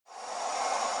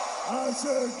I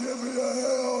said, give me a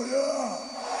hell yeah.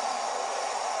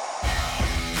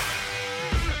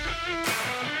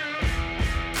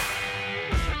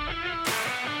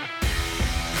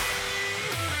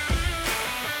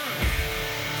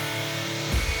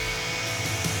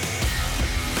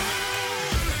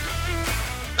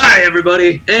 Hi,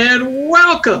 everybody, and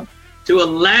welcome to a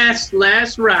last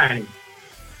riding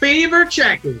fever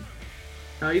checking.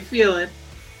 How you feeling?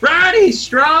 Riding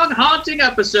strong, haunting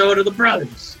episode of the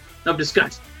Brothers of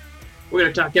Discussion. We're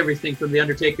going to talk everything from The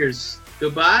Undertaker's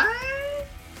goodbye,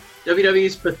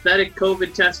 WWE's pathetic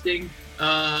COVID testing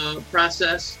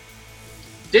process,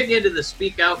 dig into the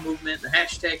Speak Out movement, the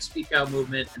hashtag Speak Out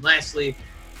movement, and lastly,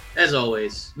 as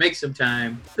always, make some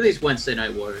time for these Wednesday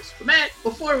Night Wars. But Matt,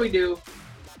 before we do,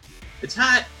 it's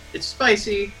hot, it's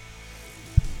spicy,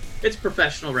 it's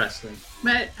professional wrestling.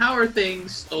 Matt, how are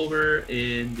things over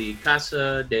in the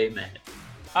Casa de Matt?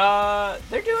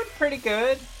 They're doing pretty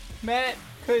good. Matt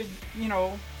could, he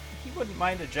wouldn't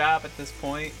mind a job at this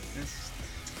point.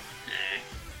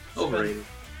 Overrated.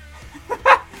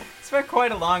 It's been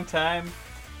quite a long time.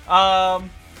 Yeah,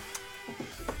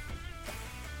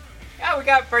 we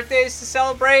got birthdays to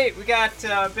celebrate. We got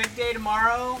a big day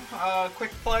tomorrow.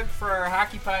 Quick plug for our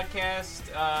hockey podcast.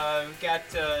 We got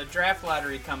draft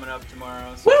lottery coming up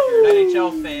tomorrow. So if you're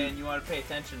an NHL fan, you want to pay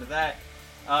attention to that.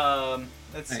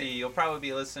 Let's see. You'll probably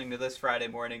be listening to this Friday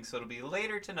morning, so it'll be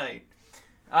later tonight.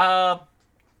 What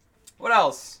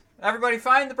else? Everybody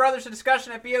find the Brothers of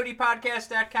Discussion at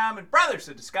bodpodcast.com and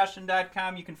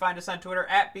brothersofdiscussion.com. You can find us on Twitter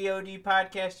at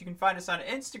bodpodcast. You can find us on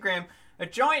Instagram, a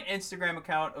joint Instagram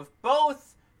account of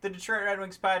both the Detroit Red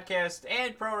Wings podcast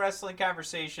and Pro Wrestling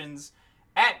Conversations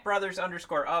at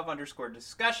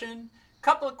brothers_of_discussion.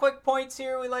 Couple of quick points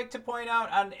here we like to point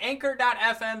out. On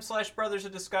anchor.fm/brothers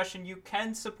of discussion, you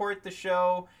can support the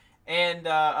show. And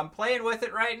I'm playing with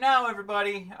it right now,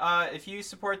 everybody. If you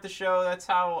support the show, that's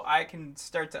how I can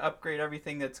start to upgrade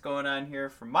everything that's going on here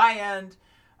from my end.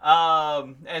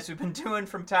 As we've been doing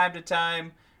from time to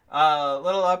time.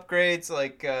 Little upgrades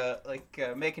like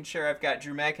making sure I've got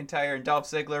Drew McIntyre and Dolph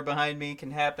Ziggler behind me can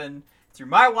happen through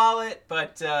my wallet.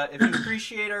 But if you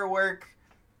appreciate our work,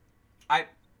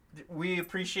 we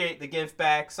appreciate the give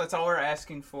back. So that's all we're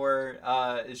asking for.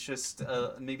 It's just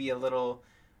maybe a little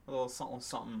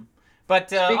something.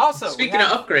 But also, speaking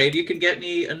of upgrade, you can get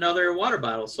me another water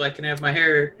bottle so I can have my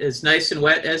hair as nice and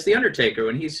wet as the Undertaker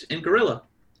when he's in Gorilla.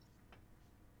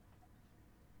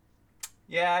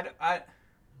 Yeah, I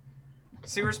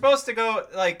see. We're supposed to go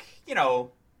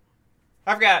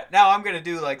I'm gonna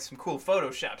do like some cool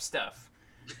Photoshop stuff.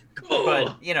 Cool.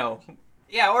 But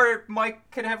or Mike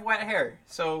could have wet hair,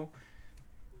 so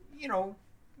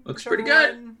looks pretty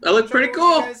good. I look pretty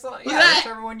cool.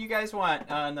 Whichever one you guys want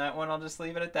on that one. I'll just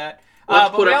leave it at that.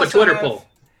 Let's put up a Twitter poll.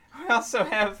 We also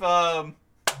have,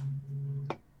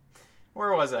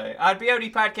 where was I? On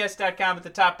bodpodcast.com at the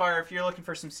top bar, if you're looking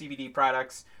for some CBD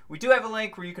products, we do have a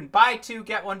link where you can buy 2,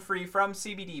 get 1 free from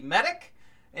CBD Medic.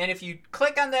 And if you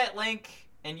click on that link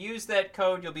and use that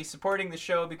code, you'll be supporting the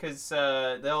show because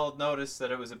they'll notice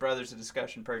that it was a Brothers of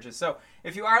Discussion purchase. So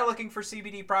if you are looking for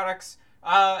CBD products,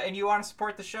 and you want to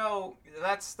support the show,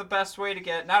 that's the best way to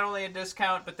get not only a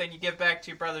discount, but then you give back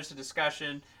to your Brothers of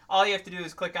Discussion. All you have to do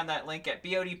is click on that link at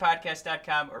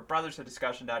bodpodcast.com or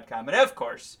brothersofdiscussion.com. And of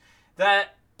course, the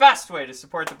best way to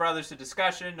support the Brothers of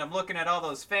Discussion, I'm looking at all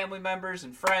those family members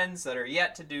and friends that are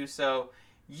yet to do so.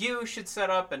 You should set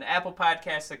up an Apple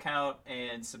Podcasts account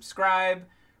and subscribe,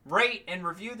 rate, and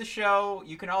review the show.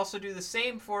 You can also do the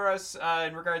same for us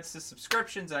in regards to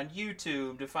subscriptions on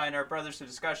YouTube to find our Brothers of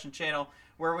Discussion channel,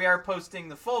 where we are posting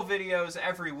the full videos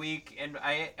every week. And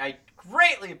I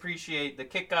greatly appreciate the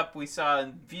kick up we saw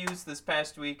in views this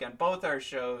past week on both our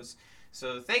shows.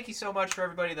 So thank you so much for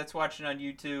everybody that's watching on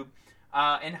YouTube.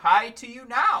 And hi to you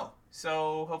now.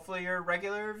 So hopefully you're a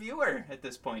regular viewer at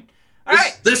this point. All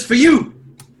right. This for you.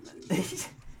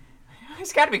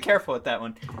 He's got to be careful with that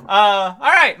one. All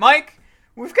right, Mike.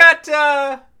 We've got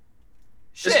as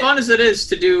fun as it is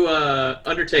to do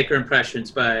Undertaker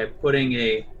impressions by putting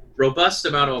a robust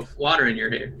amount of water in your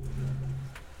hair.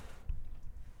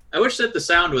 I wish that the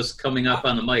sound was coming up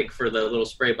on the mic for the little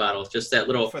spray bottle. Just that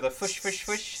little... For the fush, fush,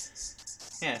 fush.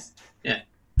 Yeah. Yeah.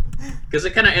 Because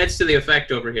it kind of adds to the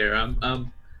effect over here.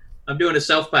 I'm doing a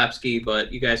self-pop ski,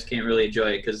 but you guys can't really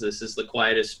enjoy it because this is the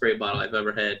quietest spray bottle I've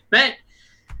ever had. Matt,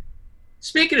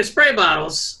 speaking of spray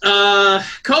bottles,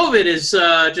 COVID is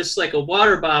just like a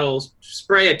water bottle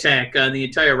spray attack on the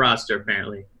entire roster,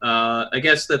 apparently. I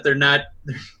guess that they're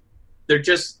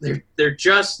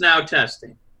just now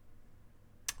testing.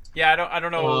 Yeah, I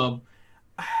don't know.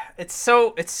 it's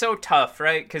so tough,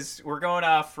 right? Because we're going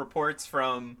off reports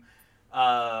from,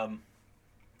 I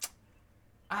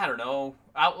don't know,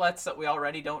 outlets that we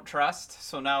already don't trust.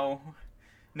 So now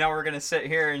we're gonna sit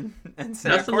here and say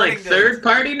nothing like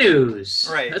third-party news.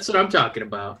 Right. That's what I'm talking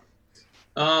about.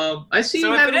 I see so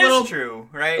you have if a it little is true,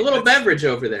 right? a little beverage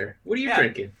over there. What are you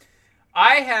drinking?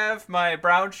 I have my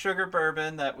brown sugar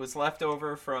bourbon that was left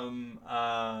over from,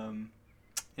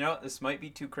 this might be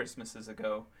 2 Christmases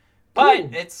ago. But Ooh.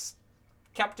 it's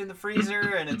kept in the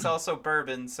freezer, and it's also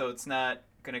bourbon, so it's not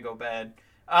going to go bad.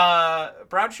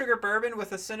 Brown sugar bourbon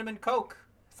with a cinnamon Coke.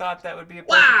 Thought that would be a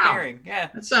perfect pairing. Yeah.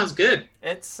 That sounds good.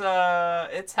 It's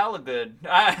hella good.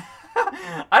 I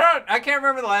can't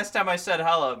remember the last time I said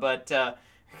hella, but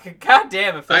god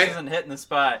damn if this isn't hitting the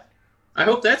spot. I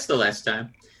hope that's the last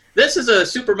time. This is a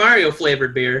Super Mario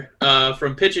flavored beer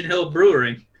from Pigeon Hill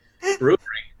Brewing.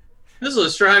 This is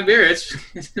a strong beer. It's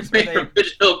made from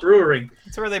Pigeon Hill Brewing.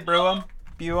 That's where they brew them.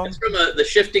 It's from the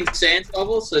shifting sand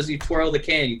bubble, so as you twirl the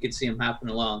can, you can see them hopping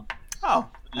along. Oh,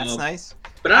 that's nice.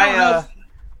 But I don't know.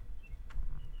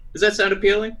 Does that sound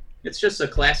appealing? It's just a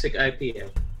classic IPA.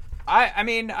 I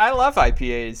mean, I love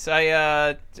IPAs.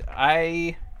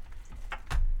 I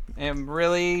am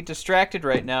really distracted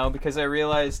right now because I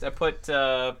realized I put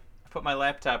my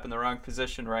laptop in the wrong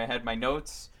position where I had my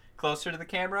notes closer to the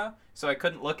camera, so I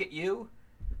couldn't look at you.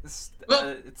 It's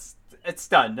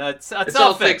done. It's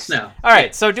all fixed now. All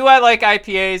right. So do I like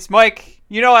IPAs, Mike?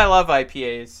 You know I love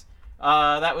IPAs.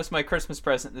 That was my Christmas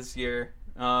present this year.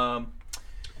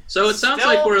 So it sounds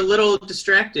like we're a little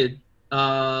distracted,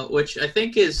 which I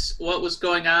think is what was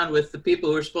going on with the people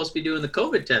who were supposed to be doing the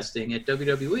COVID testing at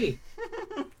WWE.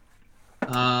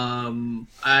 I'm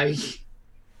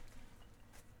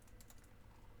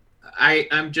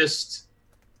just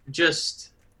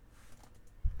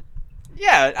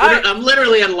yeah. I'm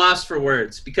literally at a loss for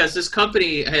words because this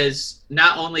company has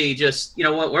not only just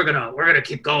we're gonna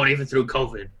keep going even through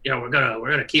COVID. We're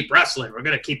gonna keep wrestling. We're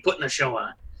gonna keep putting the show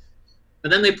on. But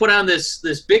then they put on this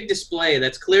big display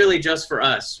that's clearly just for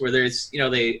us, where there's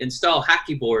they install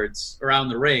hockey boards around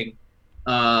the ring.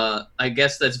 I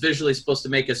guess that's visually supposed to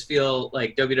make us feel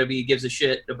like WWE gives a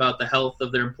shit about the health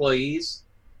of their employees.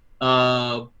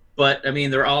 But I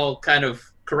mean, they're all kind of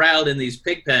corralled in these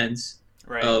pig pens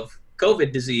of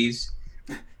COVID disease.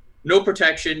 No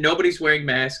protection. Nobody's wearing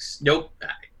masks. Nope.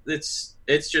 It's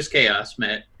just chaos,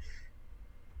 Matt.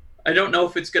 I don't know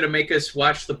if it's going to make us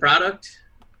watch the product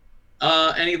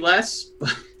any less,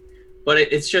 but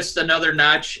it's just another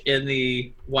notch in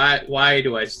the why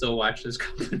do I still watch this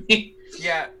company?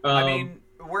 Yeah, I mean,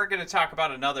 we're going to talk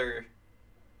about another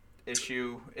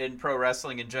issue in pro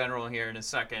wrestling in general here in a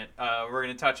second. We're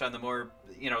going to touch on the more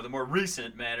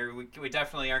recent matter. We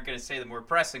definitely aren't going to say the more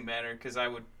pressing matter because I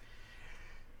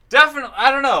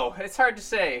don't know. It's hard to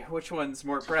say which one's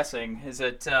more pressing. Is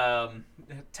it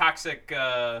toxic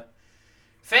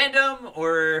fandom,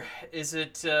 or is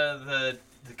it the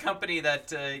company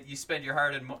that you spend your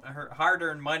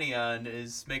hard-earned money on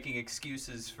is making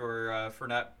excuses for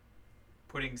not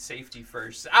putting safety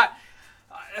first?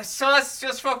 So let's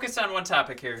just focus on one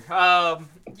topic here.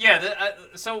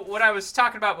 So what I was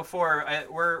talking about before,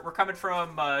 we're coming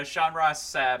from Sean Ross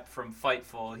Sapp from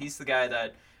Fightful. He's the guy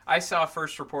that I saw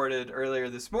first reported earlier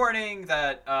this morning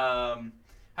that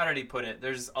how did he put it?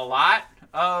 There's a lot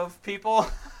of people.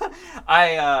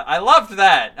 I loved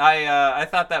that. I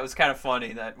thought that was kind of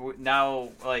funny that now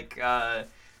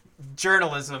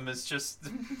journalism is just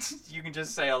you can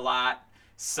just say a lot,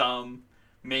 some,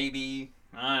 maybe,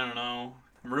 I don't know.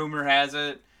 Rumor has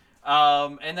it,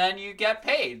 and then you get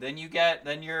paid. Then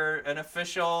you're an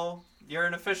official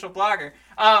blogger.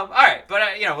 All right, but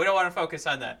we don't want to focus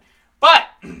on that. But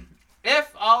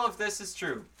if all of this is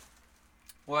true,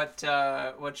 what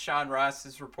Sean Ross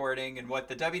is reporting and what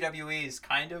the WWE is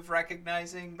kind of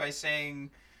recognizing by saying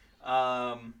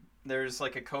there's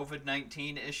like a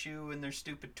COVID-19 issue in their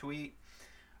stupid tweet.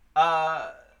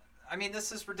 I mean,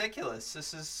 this is ridiculous.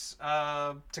 This is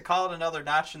to call it another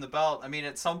notch in the belt. I mean,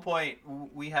 at some point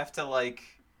we have to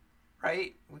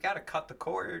right? We got to cut the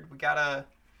cord. We got to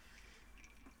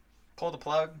pull the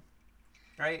plug,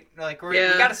 right? We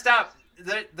got to stop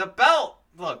the belt.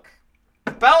 Look,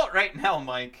 the belt right now,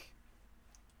 Mike,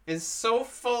 is so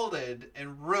folded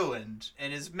and ruined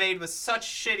and is made with such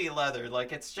shitty leather.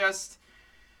 It's just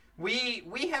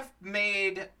we have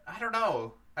made, I don't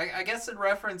know. I guess in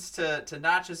reference to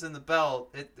notches in the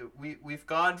belt, we've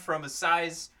gone from a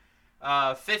size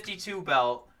 52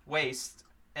 belt waist,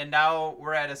 and now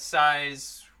we're at a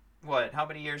size, what? How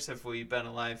many years have we been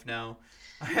alive now?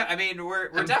 I mean, we're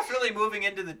definitely moving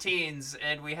into the teens,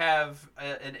 and we have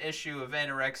an issue of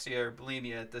anorexia or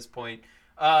bulimia at this point.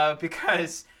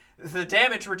 because the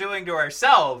damage we're doing to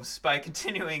ourselves by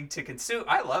continuing to consume.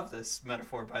 I love this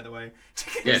metaphor, by the way.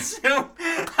 To consume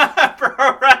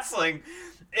pro wrestling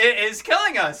is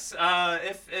killing us.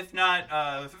 If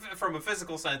not from a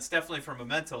physical sense, definitely from a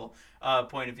mental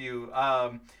point of view.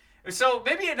 So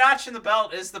maybe a notch in the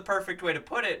belt is the perfect way to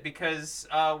put it, because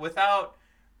without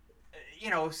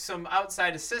some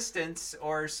outside assistance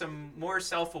or some more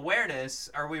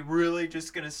self-awareness, are we really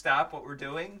just going to stop what we're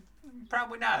doing?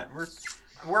 Probably not.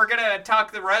 We're going to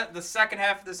talk the second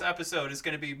half of this episode is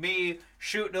going to be me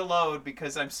shooting a load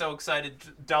because I'm so excited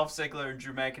Dolph Ziggler and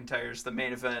Drew McIntyre is the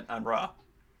main event on Raw.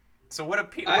 So what a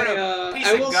piece of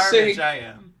garbage I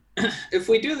am. If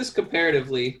we do this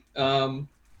comparatively,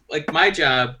 like my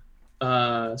job,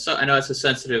 so I know it's a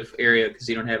sensitive area because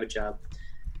you don't have a job.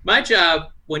 My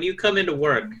job, when you come into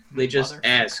work, they just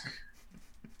ask,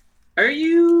 "Are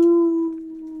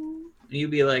you?" And you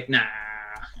be like, "Nah."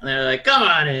 And they're like, "Come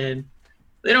on in."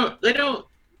 They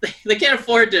can't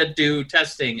afford to do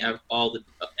testing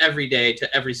every day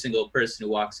to every single person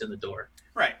who walks in the door.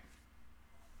 Right.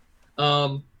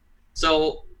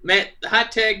 So, Matt, the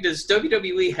hot tag, does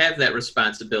WWE have that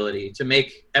responsibility to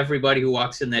make everybody who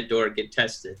walks in that door get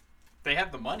tested? They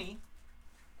have the money.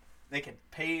 They could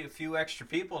pay a few extra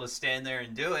people to stand there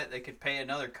and do it. They could pay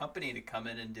another company to come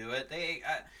in and do it.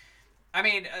 Let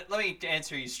me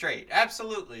answer you straight.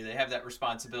 Absolutely, they have that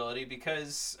responsibility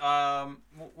because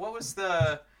what was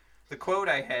the quote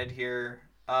I had here?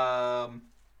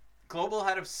 Global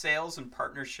head of sales and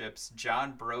partnerships,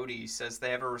 John Brody, says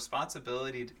they have a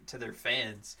responsibility to their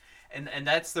fans, and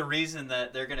that's the reason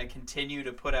that they're going to continue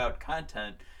to put out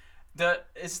content.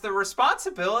 It's the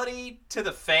responsibility to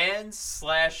the fans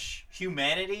 /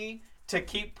 humanity to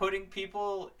keep putting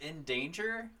people in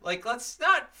danger. Like, let's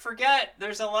not forget,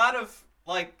 there's a lot of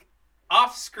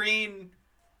off-screen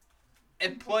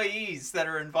employees that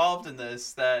are involved in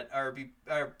this that are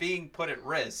being put at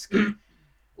risk.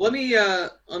 Let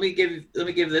me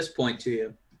give this point to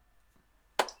you.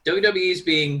 WWE's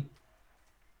being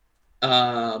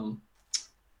not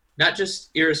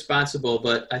just irresponsible,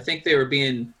 but I think they were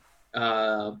being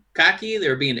cocky. They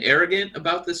were being arrogant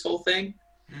about this whole thing,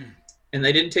 and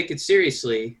they didn't take it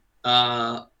seriously.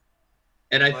 And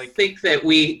I think that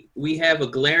we have a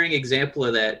glaring example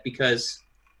of that because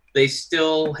they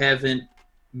still haven't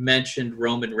mentioned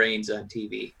Roman Reigns on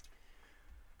TV.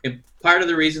 And part of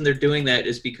the reason they're doing that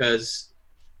is because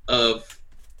of,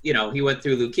 he went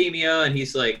through leukemia and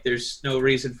he's like, there's no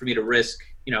reason for me to risk,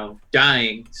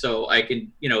 dying so I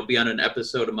can, be on an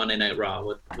episode of Monday Night Raw.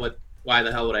 Why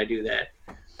the hell would I do that?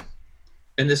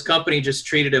 And this company just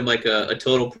treated him like a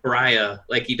total pariah,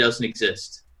 like he doesn't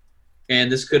exist.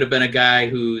 And this could have been a guy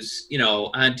who's,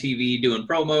 on TV doing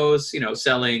promos,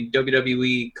 selling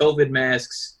WWE COVID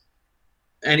masks,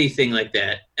 anything like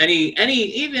that.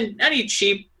 Any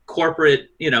cheap corporate,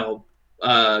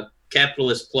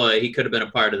 capitalist ploy, he could have been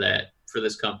a part of that for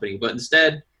this company. But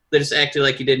instead, they just acted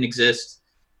like he didn't exist.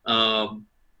 Then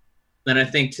I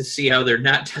think to see how they're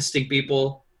not testing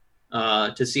people,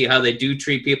 to see how they do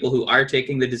treat people who are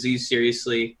taking the disease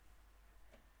seriously,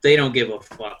 they don't give a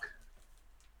fuck.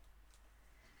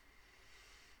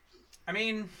 I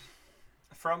mean,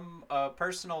 from a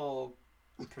personal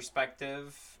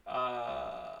perspective,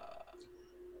 I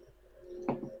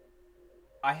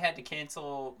had to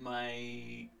cancel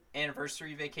my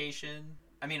anniversary vacation.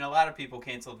 I mean, a lot of people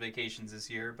canceled vacations this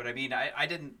year, but I mean, I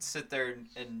didn't sit there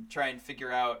and try and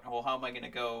figure out, well, how am I going to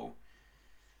go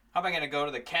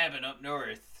to the cabin up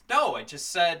north? No, I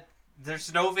just said,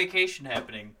 there's no vacation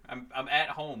happening. I'm at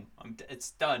home.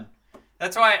 It's done.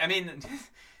 That's why,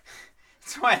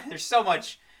 that's why there's so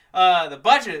much, the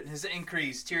budget has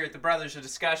increased here at the Brothers of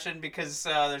Discussion because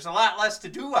there's a lot less to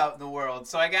do out in the world,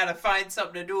 so I got to find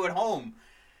something to do at home.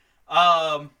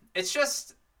 It's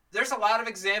just, there's a lot of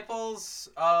examples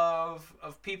of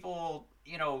people,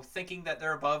 thinking that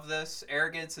they're above this.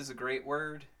 Arrogance is a great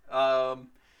word. Part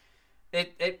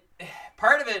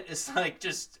of it is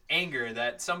just anger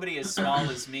that somebody as small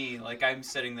as me, I'm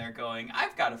sitting there going,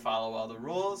 I've got to follow all the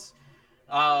rules.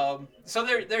 So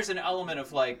there's an element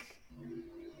of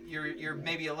you're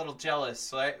maybe a little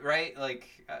jealous, right?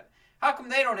 How come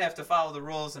they don't have to follow the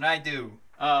rules and I do?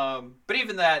 But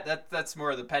even that's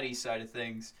more of the petty side of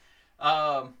things.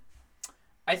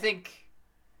 I think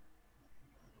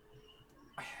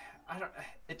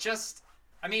it's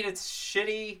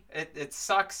shitty. It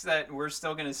sucks that we're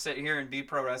still going to sit here and be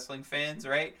pro wrestling fans,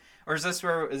 right? Or is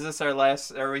this our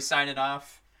last, are we signing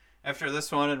off after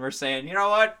this one and we're saying, you know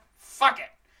what? Fuck it.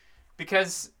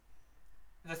 Because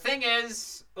the thing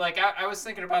is, I was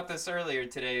thinking about this earlier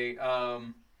today.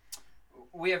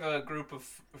 we have a group of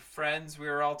friends. We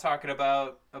were all talking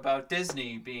about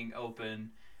Disney being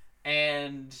open,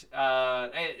 and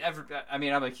I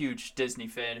mean, I'm a huge Disney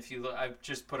fan. If you look, I've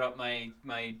just put up my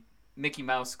Mickey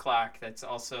Mouse clock. That's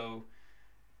also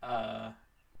an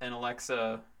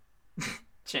Alexa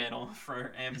channel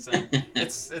for Amazon.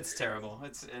 It's terrible.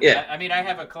 Yeah. I mean, I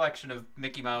have a collection of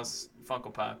Mickey Mouse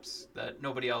Funko Pops that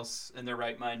nobody else in their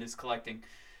right mind is collecting.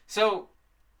 So,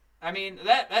 I mean,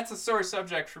 that's a sore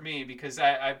subject for me because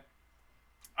I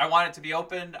want it to be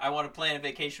open. I want to plan a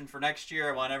vacation for next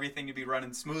year. I want everything to be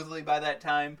running smoothly by that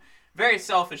time. Very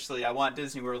selfishly, I want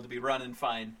Disney World to be running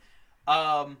fine.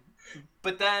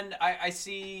 But then I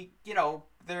see, you know,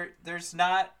 there's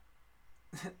not.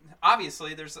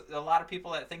 Obviously, there's a lot of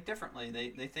people that think differently.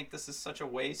 They think this is such a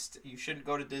waste. You shouldn't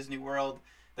go to Disney World.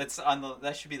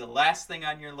 That should be the last thing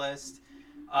on your list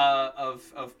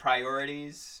of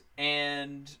priorities.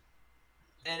 And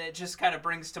it just kind of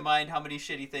brings to mind how many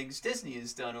shitty things Disney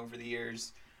has done over the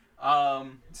years.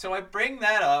 So I bring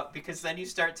that up because then you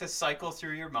start to cycle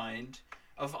through your mind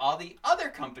of all the other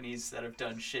companies that have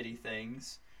done shitty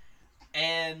things,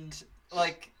 and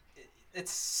like.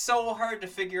 It's so hard to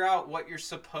figure out what you're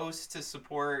supposed to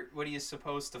support, what are you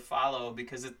supposed to follow,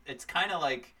 because it's kind of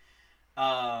like,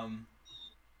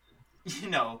 you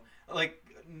know, like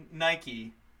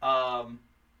Nike.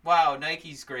 Wow,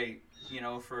 Nike's great, you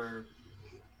know, for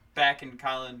backing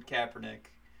Colin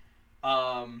Kaepernick.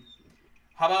 How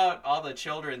about all the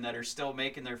children that are still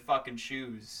making their fucking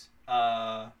shoes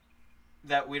that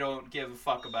we don't give a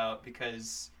fuck about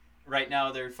because right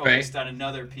now they're focused on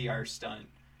another PR stunt.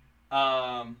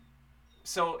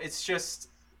 So it's just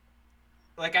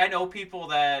like I know people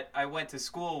that I went to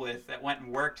school with that went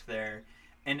and worked there,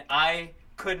 and I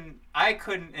couldn't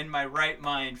in my right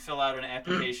mind fill out an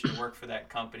application to work for that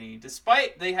company,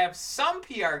 despite they have some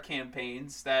PR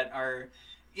campaigns that are,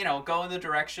 you know, go in the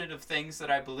direction of things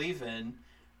that I believe in.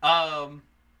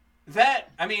 That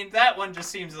one just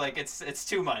seems like it's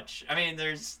too much. I mean,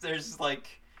 there's like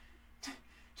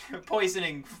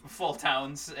poisoning full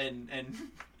towns and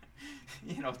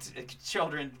you know,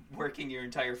 children working your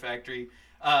entire factory.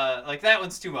 Like that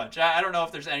one's too much. I don't know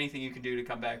if there's anything you can do to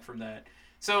come back from that.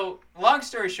 So long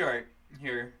story short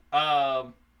here,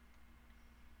 and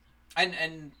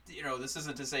you know, this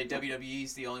isn't to say WWE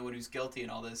is the only one who's guilty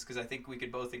in all this, because I think we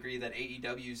could both agree that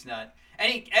AEW's not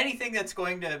anything that's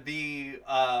going to be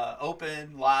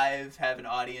open, live, have an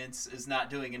audience is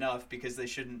not doing enough because they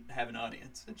shouldn't have an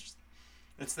audience.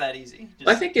 It's that easy.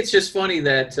 I think it's just funny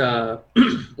that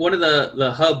one of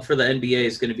the hub for the NBA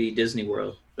is going to be Disney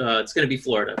World. It's going to be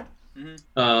Florida.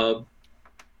 Mm-hmm.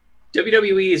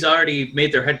 WWE has already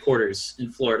made their headquarters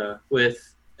in Florida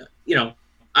with, you know,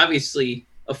 obviously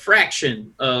a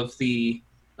fraction of the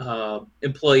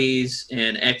employees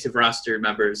and active roster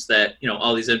members that, you know,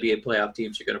 all these NBA playoff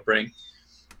teams are going to bring.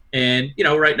 And, you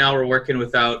know, right now we're working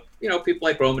without, you know, people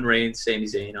like Roman Reigns, Sami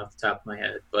Zayn off the top of my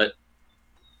head. But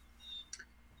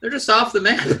they're just off the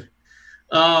map.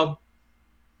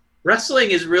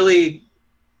 Wrestling is really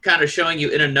kind of showing you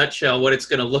in a nutshell what it's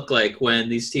going to look like when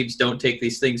these teams don't take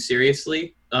these things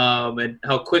seriously, and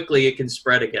how quickly it can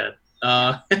spread again.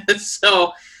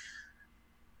 So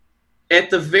at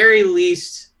the very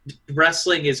least,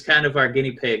 wrestling is kind of our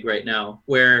guinea pig right now,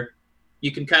 where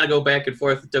you can kind of go back and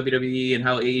forth with WWE and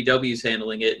how AEW is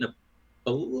handling it. And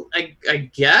I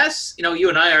guess, you know, you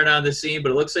and I aren't on the scene,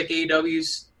 but it looks like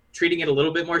AEW's treating it a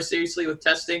little bit more seriously with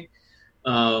testing.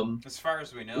 As far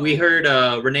as we know. We heard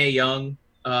Renee Young,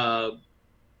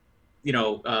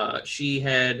 she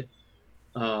had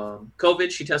COVID.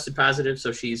 She tested positive,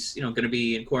 so she's, you know, going to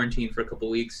be in quarantine for a couple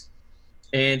of weeks.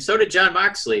 And so did Jon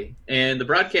Moxley. And the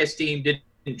broadcast team didn't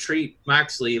treat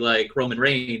Moxley like Roman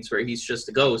Reigns, where he's just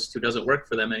a ghost who doesn't work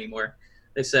for them anymore.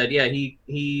 They said, yeah, he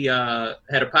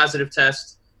had a positive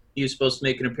test. He was supposed to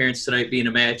make an appearance tonight, be in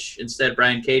a match. Instead,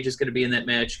 Brian Cage is going to be in that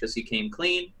match because he came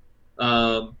clean.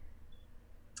 So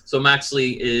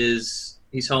Moxley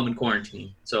he's home in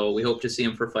quarantine. So we hope to see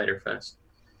him for Fyter Fest.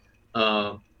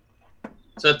 So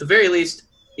at the very least,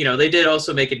 you know, they did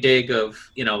also make a dig of,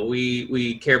 you know,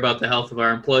 we care about the health of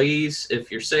our employees.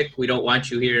 If you're sick, we don't want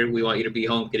you here. We want you to be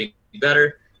home getting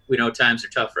better. We know times are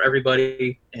tough for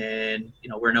everybody, and, you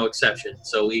know, we're no exception.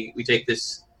 So we take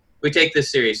this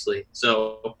seriously.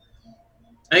 So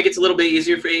I think it's a little bit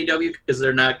easier for AEW because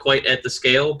they're not quite at the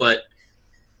scale, but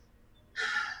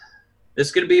this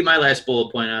is going to be my last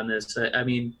bullet point on this. I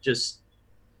mean, just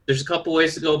there's a couple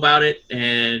ways to go about it,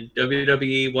 and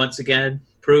WWE once again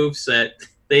proves that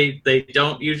they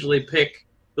don't usually pick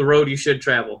the road you should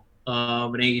travel.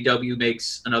 And AEW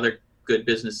makes another good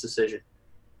business decision.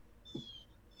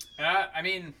 I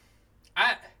mean,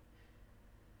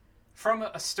 From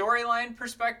a storyline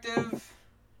perspective,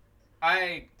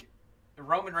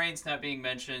 Roman Reigns not being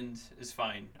mentioned is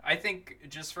fine. I think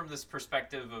just from this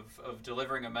perspective of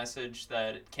delivering a message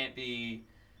that it can't be,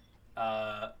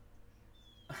 like,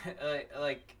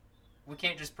 we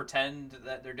can't just pretend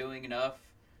that they're doing enough.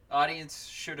 Audience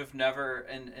should have never,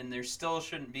 and there still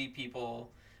shouldn't be people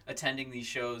attending these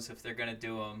shows if they're going to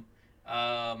do them.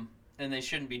 And they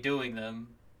shouldn't be doing them.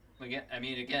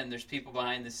 Again, there's people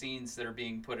behind the scenes that are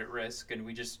being put at risk, and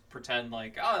we just pretend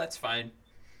like, oh, that's fine.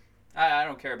 I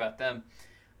don't care about them.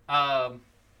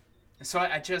 So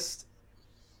I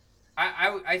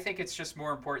think it's just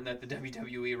more important that the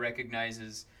WWE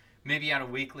recognizes, maybe on a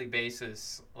weekly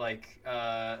basis, like,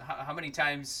 how many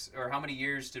times or how many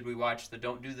years did we watch the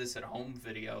Don't Do This at Home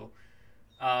video?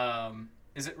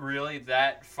 Is it really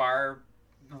that far,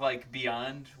 like,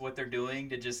 beyond what they're doing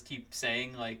to just keep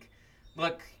saying, like,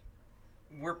 look,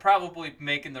 we're probably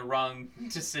making the wrong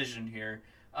decision here.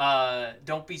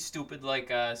 Don't be stupid like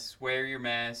us. Wear your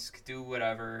mask. Do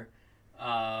whatever.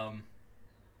 And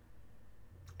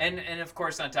of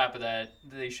course, on top of that,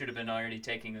 they should have been already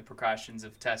taking the precautions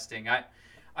of testing. I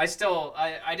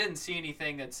didn't see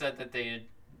anything that said that they had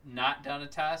not done a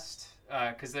test,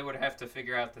 because they would have to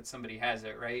figure out that somebody has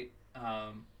it, right?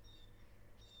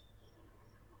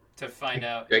 To find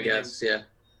out. I guess, yeah.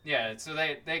 Yeah, so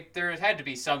there had to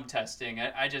be some testing.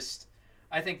 I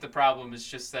think the problem is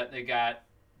just that they got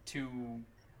too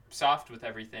soft with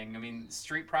everything. I mean,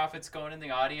 Street Profits going in the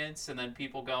audience, and then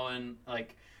people going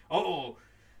like, "Oh,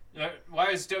 why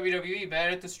is WWE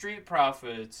bad at the Street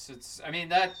Profits?" That's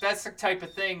the type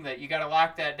of thing that you got to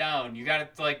lock that down. You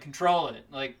got to, like, control it.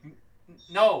 Like,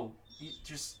 no,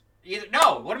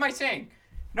 no. What am I saying?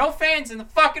 No fans in the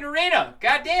fucking arena.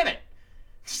 God damn it.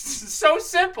 It's so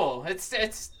simple.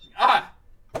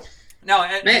 No,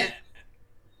 man,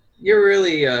 you're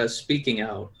really speaking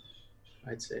out,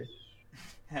 I'd say.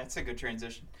 That's a good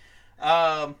transition.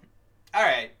 All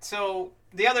right, so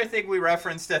the other thing we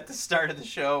referenced at the start of the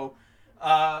show,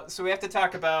 so we have to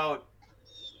talk about,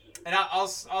 and I'll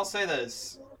say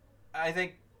this, I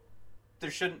think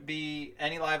there shouldn't be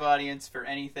any live audience for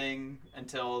anything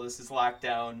until this is locked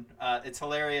down. It's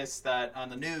hilarious that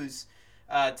on the news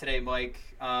today, Mike,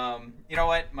 you know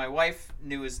what? My wife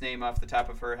knew his name off the top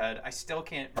of her head. I still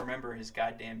can't remember his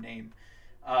goddamn name.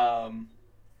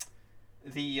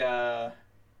 The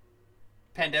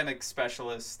pandemic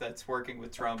specialist that's working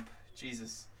with Trump.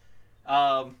 Jesus.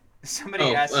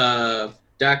 Somebody asked...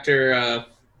 Dr.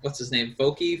 What's his name?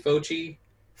 Fauci?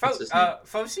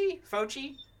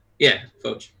 Fauci? Yeah,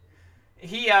 Fauci.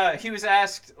 He was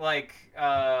asked, like,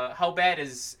 how bad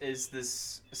is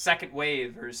this second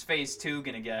wave, or is phase 2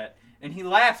 gonna get? And he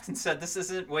laughed and said, "This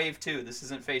isn't wave 2. This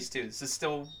isn't phase 2. This is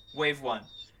still wave 1.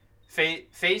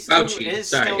 Phase 2 is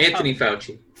still Anthony coming."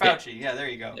 Fauci. Fauci, yeah, there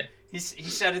you go. Yeah. He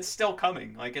said it's still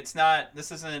coming. Like, it's not.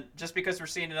 This isn't just because we're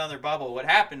seeing another bubble. What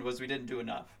happened was we didn't do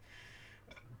enough.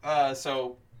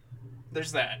 So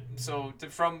there's that. So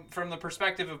from the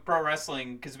perspective of pro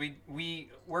wrestling, because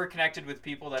we're connected with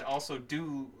people that also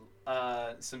do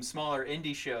some smaller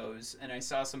indie shows, and I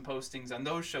saw some postings on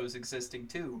those shows existing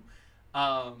too.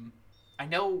 I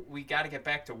know we got to get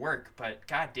back to work, but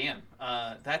goddamn,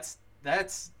 that's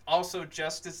also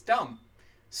just as dumb.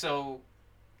 So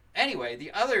anyway,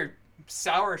 the other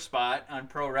sour spot on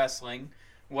pro wrestling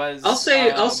was I'll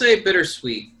say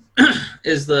bittersweet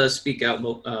is the speak out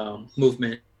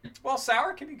movement. Well,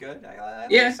 sour can be good. I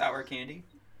Yeah. like sour candy.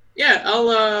 Yeah,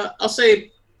 I'll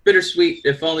say bittersweet,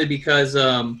 if only because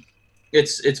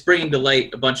it's bringing to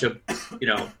light a bunch of,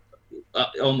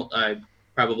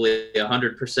 probably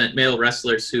 100% male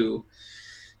wrestlers who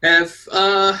have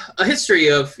a history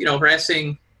of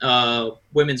harassing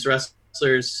women's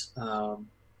wrestlers.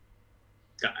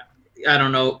 I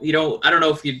don't know. I don't know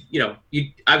if you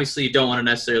obviously you don't want to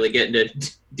necessarily get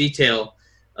into detail.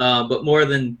 But more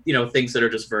than, things that are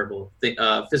just verbal,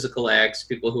 physical acts,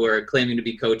 people who are claiming to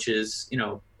be coaches,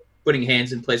 putting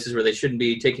hands in places where they shouldn't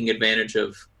be, taking advantage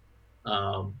of,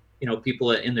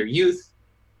 people in their youth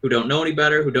who don't know any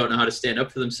better, who don't know how to stand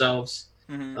up for themselves.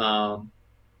 Mm-hmm.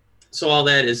 So all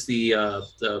that is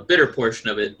the bitter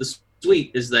portion of it. The sweet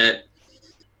is that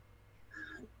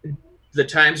the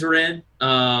times we're in,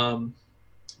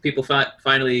 people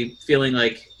finally feeling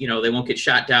like, they won't get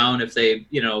shot down if they,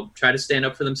 try to stand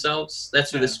up for themselves.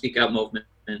 That's where the Speak Out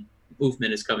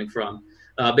movement is coming from.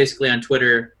 Basically on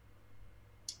Twitter,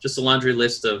 just a laundry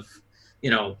list of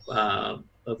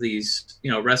these,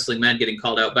 wrestling men getting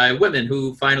called out by women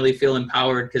who finally feel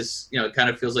empowered because, it kind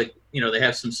of feels like, they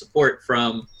have some support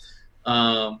from,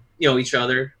 each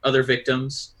other, other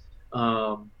victims.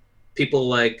 People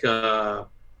like,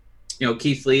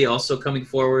 Keith Lee also coming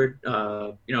forward.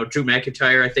 Drew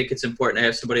McIntyre, I think it's important to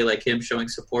have somebody like him showing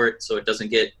support so it doesn't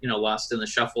get, lost in the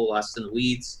shuffle, lost in the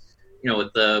weeds.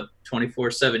 With the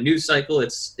 24/7 news cycle,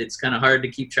 it's kind of hard to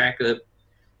keep track of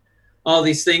all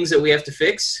these things that we have to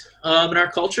fix in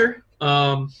our culture.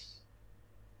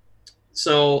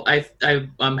 So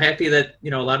I'm happy that, a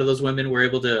lot of those women were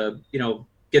able to,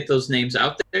 get those names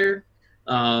out there.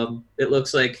 It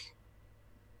looks like,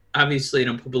 obviously, in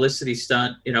a publicity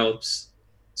stunt,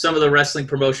 some of the wrestling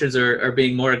promotions are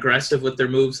being more aggressive with their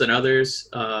moves than others.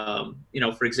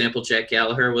 For example, Jack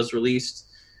Gallagher was released,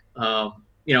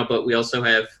 but we also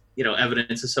have,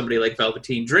 evidence of somebody like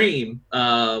Velveteen Dream,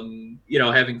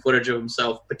 having footage of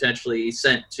himself potentially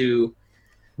sent to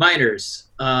minors.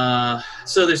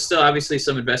 So there's still obviously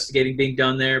some investigating being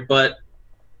done there, but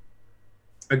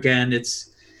again, it's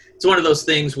one of those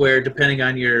things where depending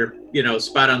on your,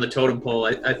 spot on the totem pole,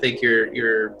 I think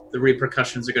the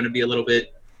repercussions are going to be a little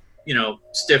bit,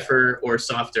 stiffer or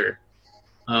softer.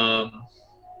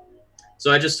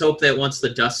 So I just hope that once the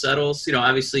dust settles,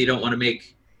 obviously you don't want to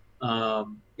make,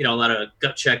 a lot of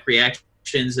gut check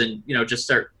reactions and, just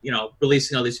start,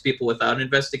 releasing all these people without an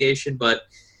investigation. But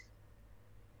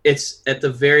it's at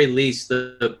the very least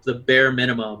the bare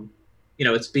minimum,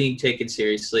 it's being taken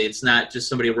seriously. It's not just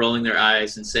somebody rolling their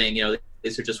eyes and saying,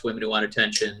 these are just women who want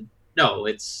attention. No,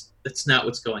 that's not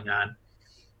what's going on.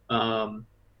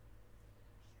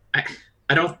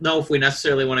 I don't know if we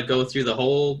necessarily want to go through the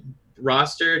whole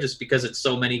roster just because it's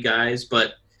so many guys,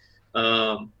 but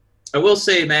I will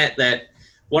say, Matt, that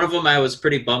one of them I was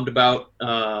pretty bummed about.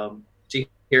 To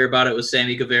hear about it was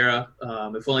Sammy Guevara,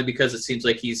 if only because it seems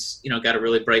like he's got a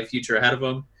really bright future ahead of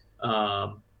him.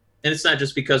 And it's not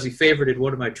just because he favorited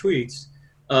one of my tweets.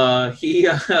 He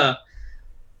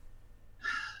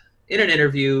in an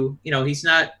interview, he's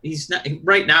not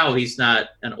right now. He's not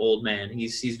an old man.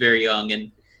 He's very young,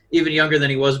 and even younger than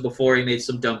he was before. He made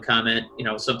some dumb comment,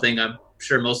 something I'm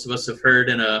sure most of us have heard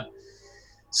in a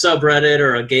subreddit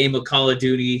or a game of Call of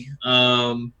Duty,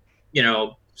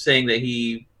 saying that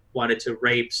he wanted to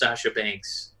rape Sasha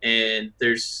Banks, and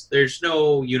there's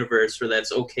no universe where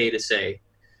that's okay to say.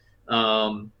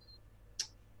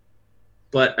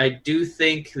 But I do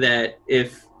think that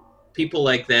if people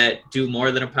like that do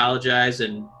more than apologize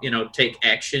and, take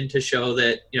action to show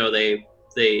that,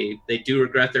 they do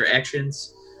regret their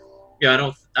actions, I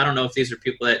don't know if these are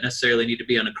people that necessarily need to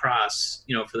be on a cross,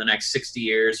 for the next 60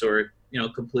 years or,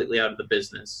 completely out of the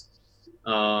business.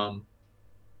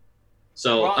 So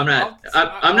well,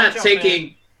 I'm not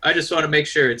taking, I just want to make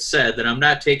sure it's said that I'm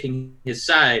not taking his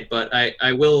side, but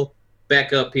I will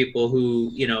back up people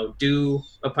who, do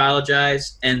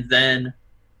apologize and then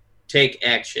take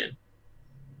action.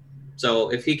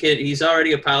 So if he's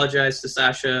already apologized to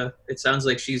Sasha. It sounds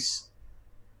like she's,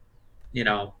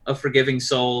 a forgiving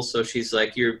soul. So she's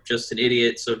like, you're just an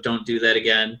idiot, so don't do that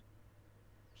again.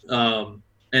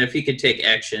 And if he can take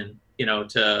action,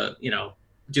 to,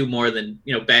 do more than,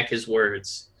 back his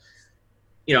words,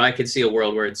 I could see a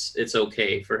world where it's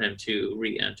okay for him to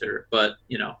re-enter. But,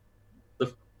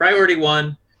 the priority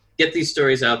one, get these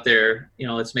stories out there.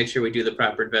 Let's make sure we do the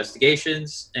proper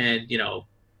investigations and,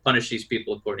 punish these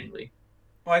people accordingly.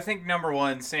 Well, I think number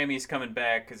one, Sammy's coming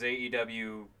back because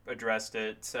AEW addressed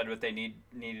it, said what they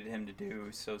needed him to do.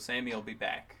 So Sammy will be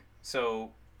back. So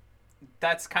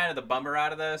that's kind of the bummer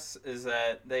out of this, is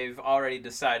that they've already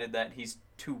decided that he's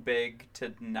too big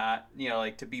to not,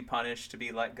 to be punished, to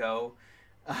be let go.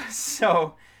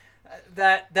 So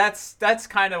that's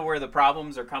kind of where the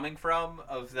problems are coming from.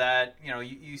 Of that,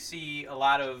 you see a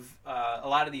lot of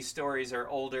these stories are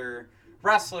older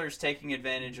wrestlers taking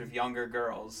advantage of younger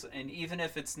girls, and even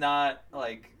if it's not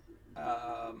like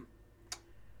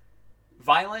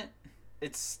violent,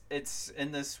 it's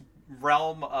in this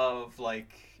realm of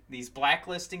like these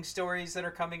blacklisting stories that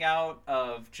are coming out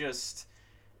of just,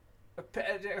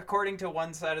 according to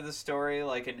one side of the story,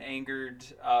 like an angered,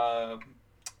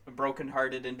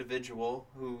 broken-hearted individual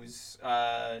who's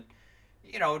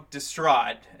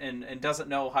distraught and doesn't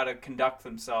know how to conduct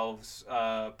themselves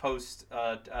post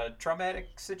a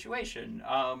traumatic situation.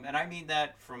 And I mean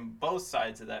that from both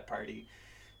sides of that party.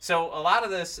 So a lot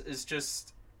of this is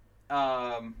just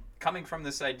coming from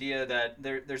this idea that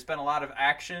there's been a lot of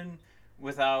action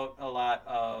without a lot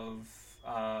of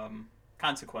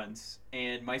consequence.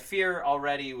 And my fear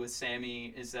already with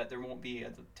Sammy is that there won't be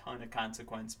a ton of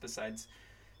consequence besides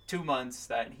 2 months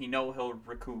that he'll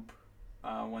recoup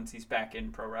once he's back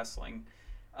in pro wrestling.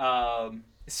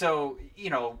 So,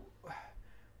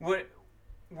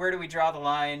 where do we draw the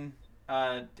line?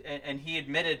 And he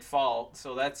admitted fault,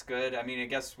 so that's good. I mean, I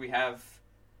guess we have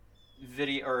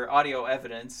video or audio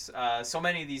evidence. So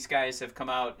many of these guys have come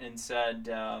out and said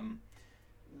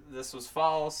this was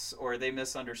false or they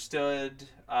misunderstood.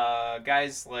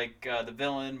 Guys like the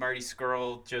villain, Marty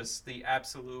Scurll, just the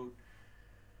absolute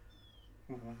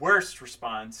worst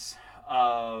response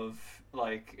of,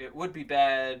 like, it would be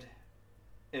bad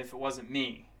if it wasn't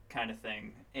me kind of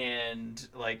thing. And,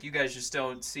 like, you guys just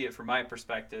don't see it from my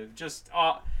perspective. Just,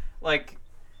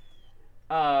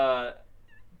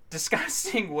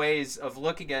 disgusting ways of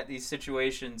looking at these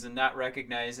situations and not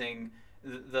recognizing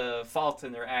the fault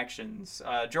in their actions.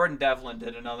 Jordan Devlin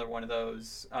did another one of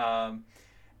those.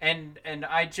 And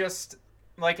I just,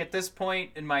 like, at this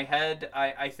point in my head,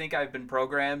 I think I've been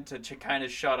programmed to kind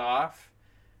of shut off.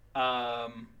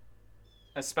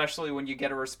 Especially when you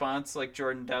get a response like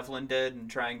Jordan Devlin did and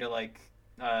trying to, like,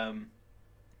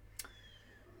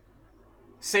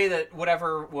 say that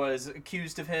whatever was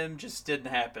accused of him just didn't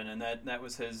happen, and that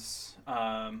was his,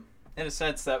 in a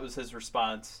sense, that was his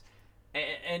response.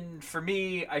 And for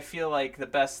me, I feel like the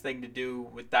best thing to do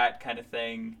with that kind of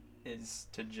thing is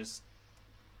to just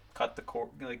cut it,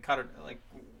 like,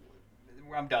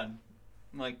 I'm done.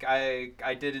 Like,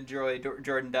 I did enjoy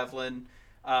Jordan Devlin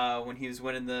when he was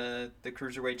winning the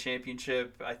Cruiserweight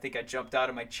Championship. I think I jumped out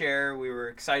of my chair. We were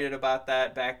excited about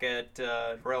that back at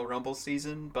Royal Rumble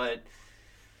season, but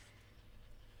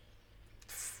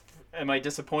am I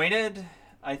disappointed?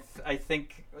 I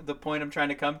think the point I'm trying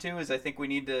to come to is I think we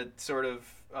need to sort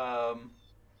of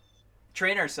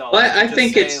train ourselves. Well, I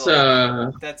think it's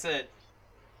like, that's it.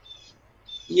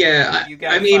 Yeah, you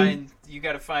got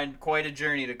to find quite a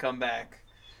journey to come back.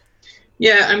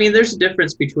 Yeah, I mean, there's a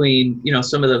difference between, you know,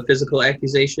 some of the physical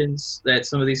accusations that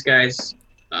some of these guys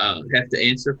have to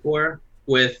answer for,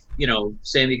 with, you know,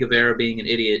 Sammy Guevara being an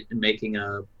idiot and making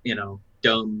a, you know,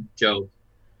 dumb joke.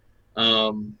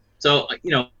 So, you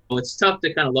know, it's tough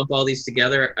to kind of lump all these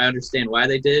together. I understand why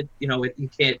they did. You know, you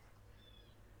can't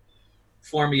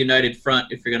form a united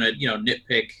front if you're going to, you know,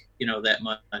 nitpick, you know, that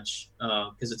much,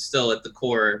 because it's still at the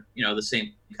core, you know, the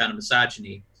same kind of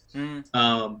misogyny.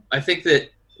 I think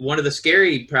that one of the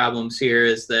scary problems here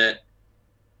is that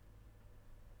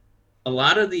a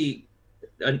lot of the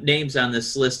names on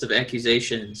this list of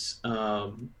accusations,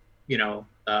 you know,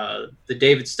 the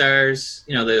David Starrs,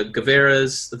 you know, the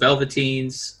Guevaras, the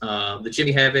Velveteens, the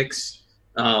Jimmy Havocks,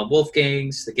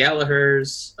 Wolfgangs, the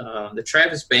Gallaghers, the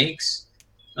Travis Banks.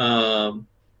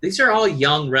 These are all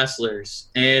young wrestlers,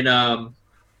 and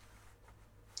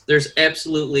there's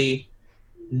absolutely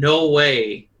no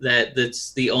way that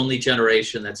that's the only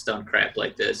generation that's done crap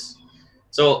like this.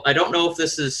 So I don't know if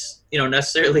this is, you know,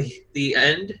 necessarily the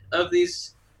end of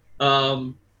these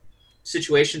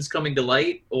situations coming to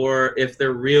light, or if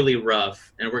they're really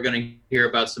rough and we're going to hear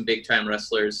about some big time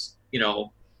wrestlers, you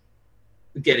know,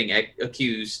 getting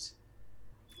accused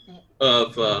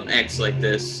of acts like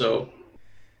this. So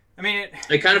I mean,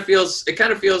 it kind of feels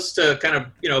to kind of,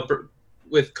 you know,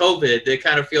 with COVID, it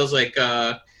kind of feels like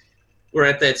we're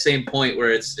at that same point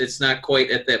where it's not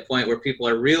quite at that point where people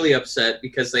are really upset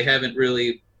because they haven't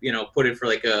really, you know, put it for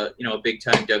like a, you know, a big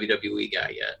time WWE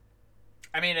guy yet.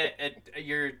 I mean,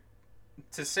 you're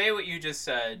to say what you just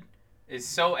said is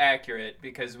so accurate,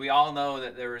 because we all know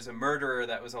that there was a murderer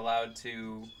that was allowed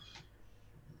to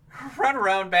run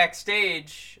around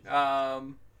backstage,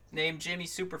 named Jimmy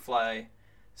Superfly.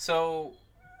 So,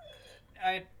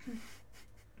 I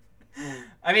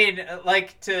mean,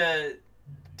 like, to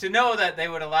know that they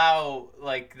would allow,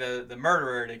 like, the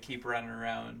murderer to keep running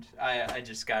around, I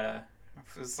just gotta,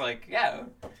 it's like, yeah,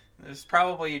 there's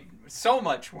probably so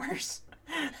much worse.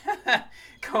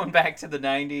 Going back to the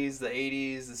 90s, the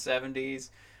 80s, the 70s.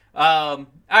 All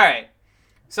right.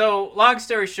 So, long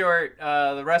story short,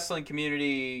 the wrestling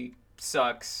community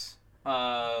sucks.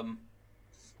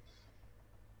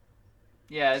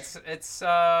 Yeah, it's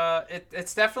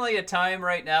definitely a time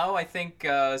right now. I think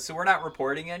so. We're not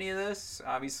reporting any of this.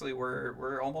 Obviously,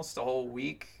 we're almost a whole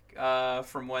week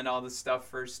from when all this stuff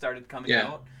first started coming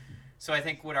out. So I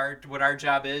think what our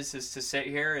job is to sit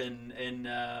here and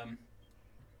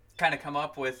kind of come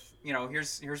up with, you know,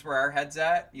 here's where our head's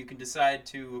at. You can decide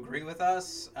to agree with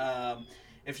us.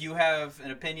 If you have an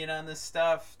opinion on this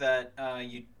stuff that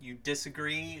you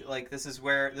disagree, like, this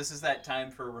is that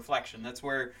time for reflection. That's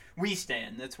where we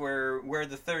stand. That's where we're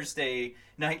the Thursday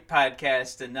night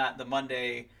podcast and not the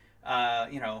Monday,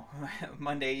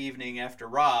 Monday evening after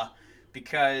Raw,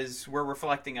 because we're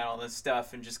reflecting on all this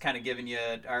stuff and just kind of giving you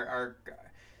our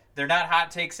they're not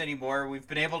hot takes anymore. We've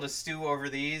been able to stew over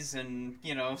these and,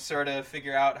 you know, sort of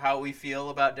figure out how we feel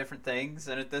about different things.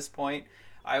 And at this point,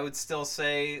 I would still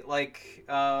say, like,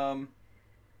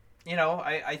 you know,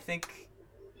 I think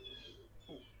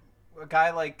a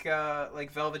guy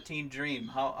like Velveteen Dream?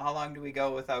 How long do we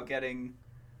go without getting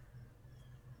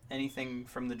anything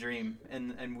from the Dream,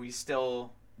 and we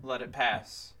still let it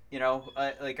pass? You know,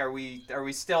 like are we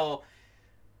still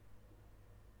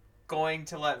going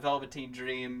to let Velveteen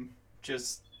Dream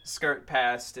just skirt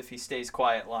past if he stays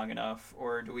quiet long enough,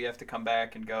 or do we have to come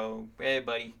back and go, hey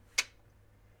buddy,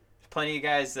 there's plenty of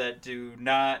guys that do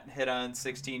not hit on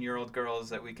 16-year-old girls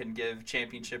that we can give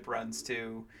championship runs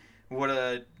to. Would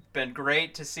have been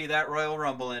great to see that Royal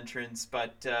Rumble entrance,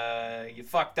 but you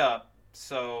fucked up,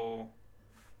 so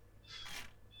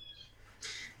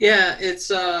Yeah,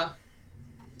 it's I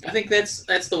think that's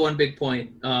the one big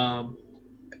point.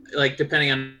 Like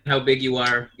depending on how big you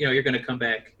are, you know, you're going to come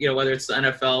back. You know, whether it's the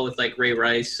NFL with like Ray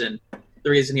Rice, and the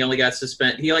reason he only got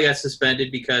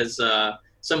suspended because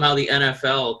somehow the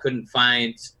NFL couldn't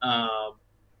find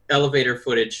elevator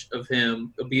footage of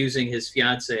him abusing his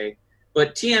fiance,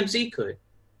 but TMZ could.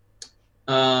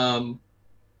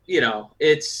 You know,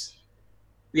 it's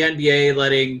the NBA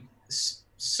letting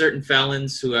certain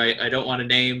felons who I don't want to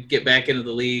name get back into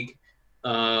the league.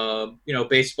 You know,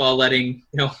 baseball letting,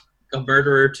 you know, a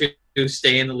murderer to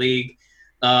stay in the league.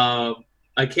 I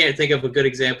can't think of a good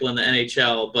example in the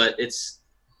NHL, but it's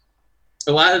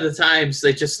a lot of the times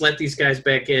they just let these guys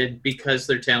back in because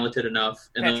they're talented enough,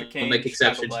 and they'll make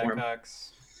exceptions for them.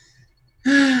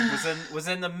 was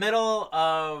in the middle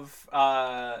of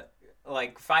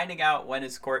like finding out when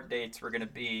his court dates were going to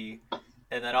be,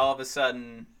 and then all of a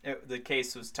sudden the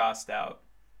case was tossed out.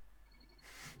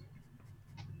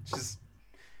 Just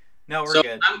no, we're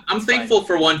good. I'm thankful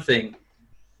for one thing.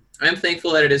 I'm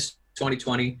thankful that it is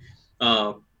 2020.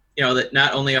 You know, that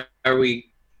not only are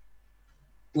we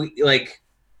like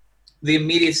the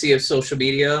immediacy of social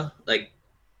media like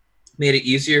made it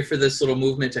easier for this little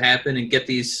movement to happen and get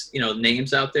these, you know,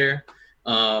 names out there.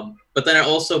 But then it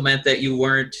also meant that you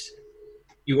weren't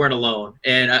alone.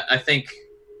 And I think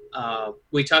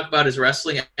we talk about his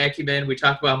wrestling acumen. We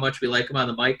talk about how much we like him on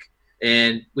the mic.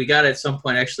 And we got to at some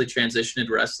point actually transition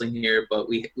into wrestling here, but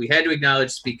we had to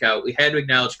acknowledge Speak Out. We had to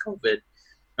acknowledge COVID.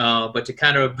 But to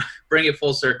kind of bring it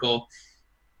full circle,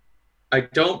 I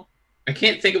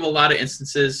can't think of a lot of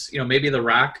instances, you know, maybe The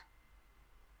Rock,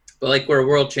 but like where a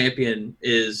world champion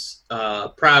is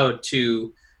proud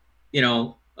to, you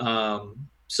know,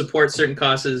 support certain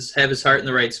causes, have his heart in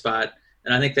the right spot.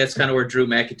 And I think that's kind of where Drew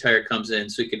McIntyre comes in.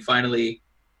 So he can finally,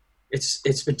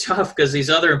 it's been tough because these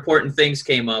other important things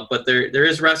came up, but there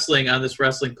is wrestling on this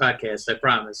wrestling podcast, I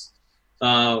promise.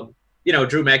 You know,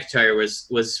 Drew McIntyre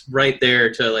was right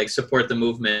there to like support the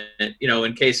movement, you know,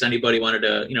 in case anybody wanted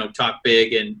to, you know, talk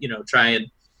big and, you know, try and,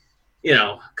 you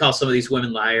know, call some of these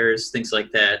women liars, things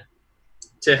like that.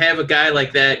 To have a guy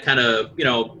like that kind of, you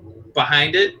know,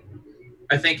 behind it,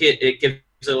 I think it gives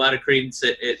a lot of credence.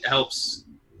 It helps,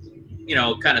 you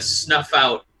know, kind of snuff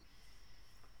out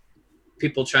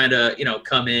people trying to, you know,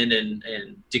 come in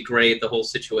and degrade the whole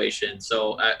situation.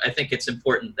 So I think it's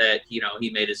important that, you know,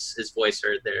 he made his voice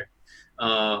heard there.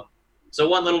 So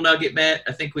one little nugget, Matt,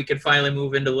 I think we can finally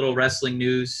move into a little wrestling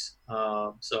news.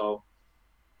 So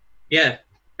yeah,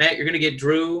 Matt, you're going to get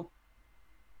Drew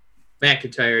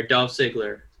McIntyre, Dolph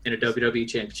Ziggler in a WWE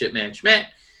Championship match. Matt,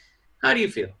 how do you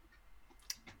feel?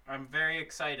 I'm very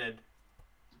excited.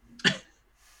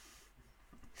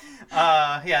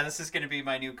 Yeah, this is going to be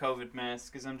my new COVID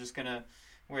mask because I'm just going to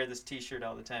wear this t-shirt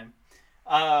all the time.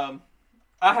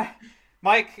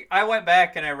 Mike, I went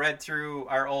back and I read through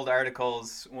our old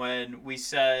articles when we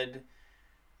said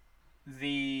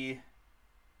one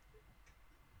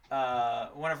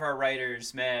of our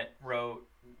writers, Matt, wrote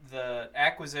the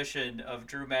acquisition of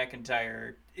Drew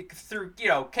McIntyre through, you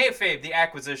know, kayfabe, the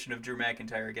acquisition of Drew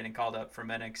McIntyre getting called up from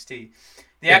NXT.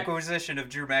 The acquisition of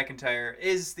Drew McIntyre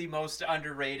is the most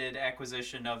underrated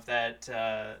acquisition of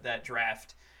that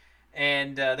draft.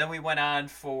 And then we went on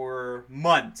for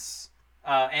months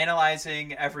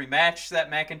analyzing every match that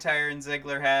McIntyre and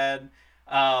Ziggler had.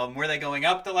 Were they going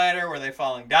up the ladder? Were they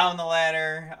falling down the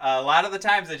ladder? A lot of the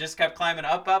times they just kept climbing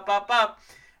up.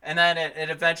 And then it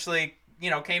eventually, you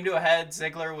know, came to a head.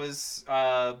 Ziggler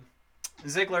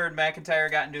and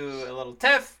McIntyre got into a little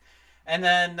tiff. And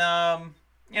then,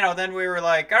 you know, then we were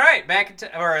like, all right,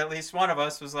 McIntyre, or at least one of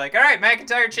us was like, all right,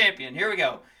 McIntyre champion, here we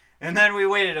go. And then we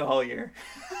waited a whole year.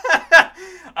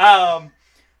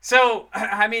 So,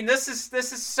 I mean, this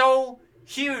is so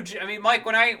huge. I mean, Mike,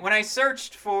 when I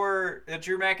searched for the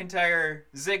Drew McIntyre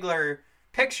Ziggler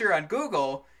picture on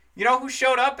Google, you know who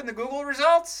showed up in the Google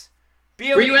results?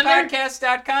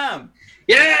 BODpodcast.com.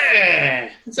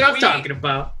 Yeah, that's what I'm talking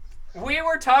about. We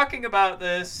were talking about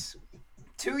this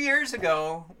 2 years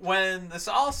ago when this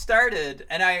all started,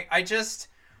 and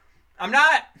I'm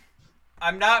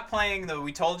I'm not playing the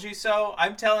 "we told you so."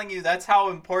 I'm telling you that's how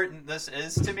important this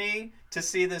is to me, to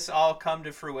see this all come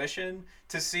to fruition,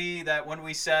 to see that when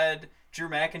we said Drew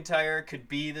McIntyre could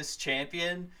be this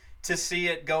champion, to see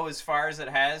it go as far as it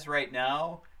has right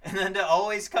now, and then to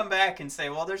always come back and say,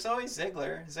 well, there's always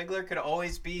Ziggler. Ziggler could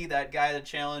always be that guy that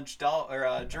challenged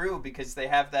Drew, because they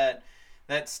have that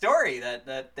story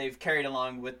that they've carried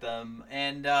along with them.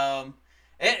 And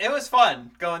it was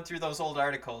fun going through those old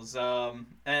articles. And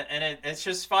it's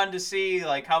just fun to see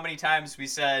like how many times we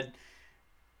said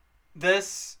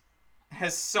this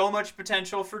has so much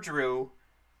potential for Drew,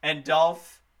 and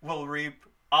Dolph will reap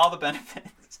all the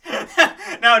benefits.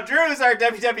 Now, Drew is our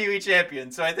WWE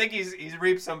champion, so I think he's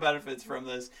reaped some benefits from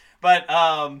this. But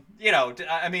you know,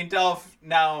 I mean, Dolph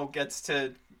now gets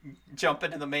to jump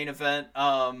into the main event.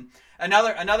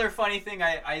 Another funny thing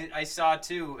I saw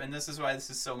too, and this is why this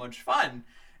is so much fun,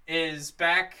 is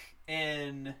back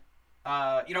in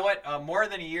more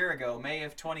than a year ago, May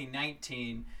of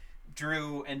 2019,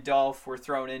 Drew and Dolph were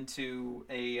thrown into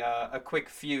a quick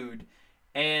feud.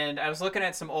 And I was looking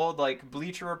at some old like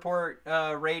Bleacher Report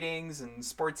ratings and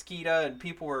Sportskeeda, and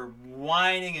people were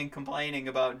whining and complaining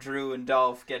about Drew and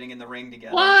Dolph getting in the ring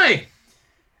together. Why?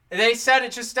 They said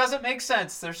it just doesn't make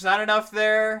sense. There's not enough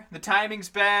there. The timing's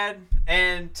bad.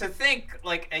 And to think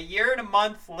like a year and a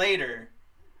month later,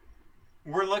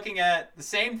 we're looking at the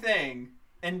same thing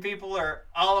and people are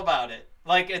all about it.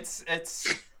 Like it's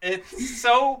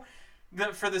so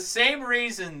for the same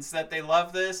reasons that they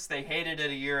love this, they hated it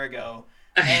a year ago.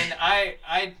 And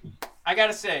I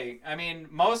gotta say, I mean,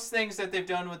 most things that they've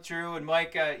done with Drew and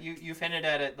Mike, you've hinted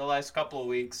at it the last couple of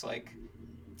weeks. Like,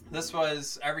 this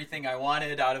was everything I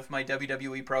wanted out of my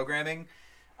WWE programming.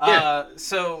 Yeah.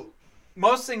 So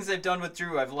most things they've done with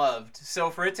Drew, I've loved. So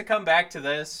for it to come back to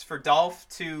this, for Dolph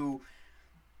to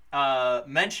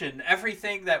mention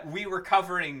everything that we were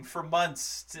covering for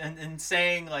months and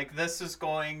saying like, this is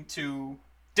going to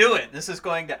do it. This is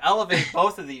going to elevate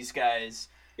both of these guys.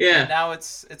 Yeah. And now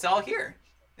it's all here.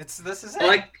 This is it.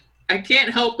 Like, I can't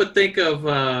help but think of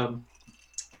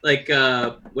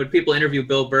when people interview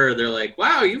Bill Burr, they're like,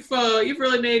 "Wow, you've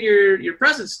really made your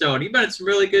presence known. You've been in some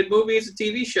really good movies and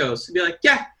TV shows." And be like,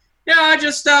 "Yeah, I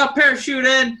just parachute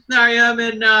in. There I am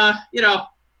in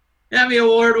Emmy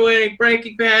Award-winning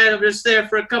Breaking Bad. I'm just there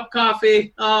for a cup of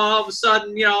coffee. All of a sudden,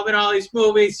 I'm in all these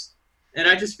movies." And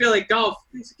I just feel like Dolph.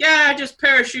 He's like, "Yeah, I just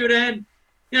parachute in.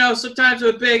 Sometimes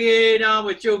with Biggie,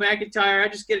 with Joe McIntyre, I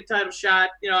just get a title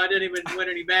shot. I didn't even win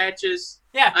any matches.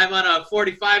 Yeah. I'm on a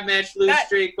 45-match lose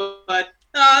streak, but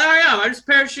there I am. I just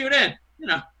parachute in.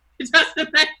 It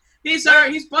doesn't matter. He's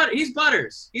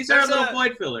Butters. He's our little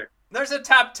void filler." There's a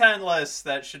top 10 list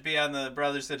that should be on the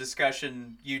Brothers of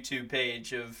Discussion YouTube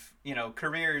page of,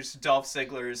 careers Dolph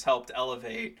Ziggler has helped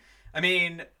elevate. I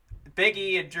mean, Big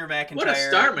E and Drew McIntyre. What a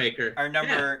star maker. Are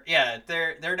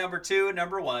they're number 2 and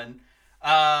number 1.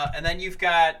 And then you've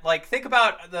got, think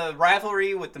about the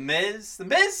rivalry with The Miz. The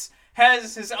Miz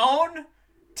has his own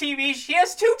he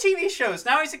has 2 TV shows.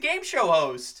 Now he's a game show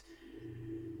host.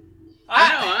 I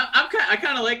know. I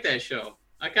kind of like that show.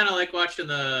 I kind of like watching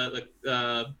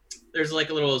there's like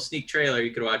a little sneak trailer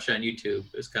you could watch on YouTube.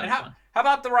 It was kind of fun. How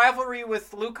about the rivalry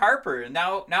with Luke Harper? And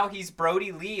now he's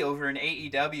Brody Lee over in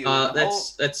AEW.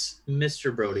 That's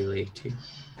Mr. Brody Lee too.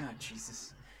 Oh,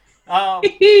 Jesus.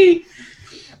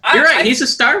 You're right. He's a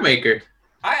star maker.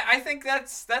 I think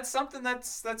that's something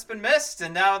that's been missed,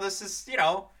 and now this is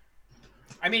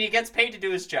I mean, he gets paid to do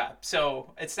his job,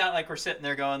 so it's not like we're sitting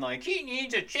there going like he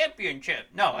needs a championship.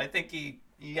 No, I think he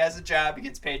has a job. He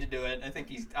gets paid to do it. I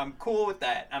think I'm cool with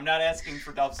that. I'm not asking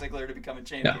for Dolph Ziggler to become a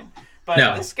champion,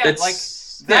 but this guy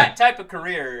that type of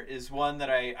career is one that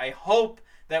I hope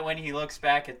that when he looks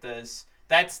back at this,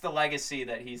 that's the legacy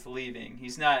that he's leaving.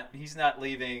 He's not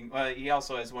leaving. Well, he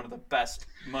also has one of the best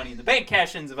Money in the Bank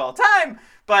cash-ins of all time.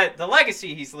 But the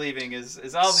legacy he's leaving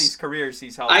is all these careers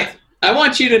he's held. I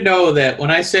want you to know that when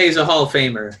I say he's a Hall of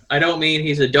Famer, I don't mean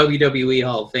he's a WWE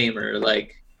Hall of Famer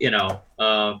like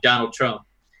Donald Trump.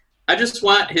 I just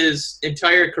want his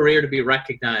entire career to be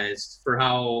recognized for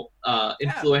how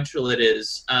influential it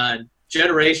is on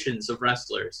generations of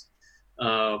wrestlers.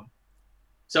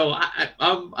 So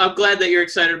I'm glad that you're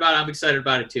excited about it. I'm excited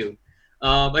about it too.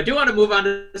 I do want to move on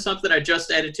to something I just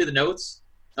added to the notes.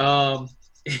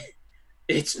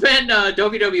 It's been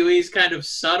WWE's kind of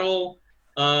subtle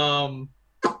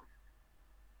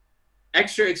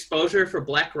extra exposure for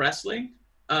black wrestling.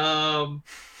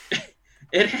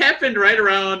 It happened right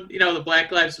around, the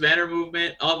Black Lives Matter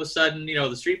movement. All of a sudden,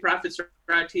 the Street Profits were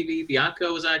on TV. Bianca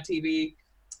was on TV.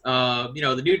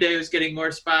 The New Day was getting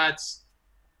more spots.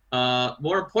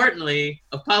 More importantly,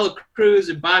 Apollo Crews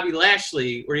and Bobby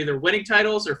Lashley were either winning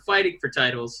titles or fighting for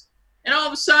titles. And all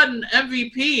of a sudden,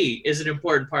 MVP is an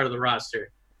important part of the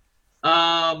roster.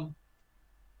 And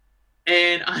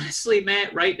honestly,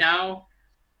 Matt, right now,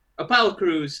 Apollo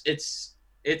Crews, it's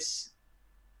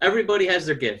everybody has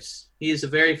their gifts. He is a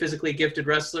very physically gifted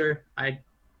wrestler.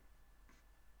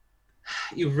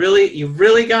 You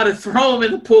really got to throw him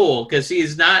in the pool because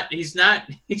he's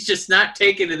just not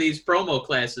taken to these promo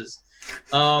classes.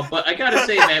 But I gotta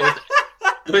say, man,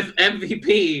 with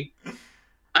MVP,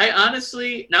 I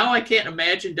honestly now I can't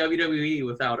imagine WWE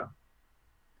without him.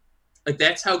 Like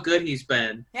that's how good he's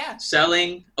been. Yeah.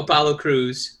 Selling Apollo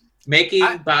Crews, making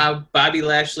Bobby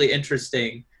Lashley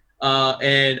interesting.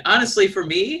 And honestly, for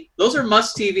me, those are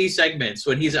must TV segments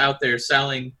when he's out there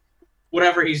selling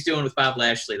whatever he's doing with Bob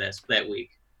Lashley that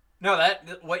week. No,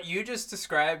 what you just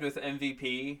described with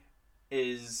MVP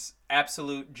is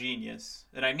absolute genius,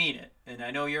 and I mean it. And I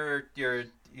know you are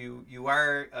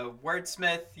a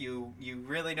wordsmith. You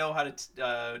really know how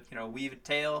to weave a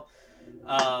tale.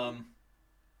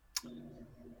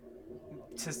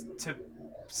 To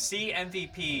see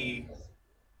MVP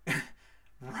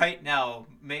right now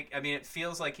it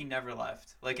feels like he never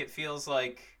left. Like it feels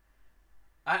like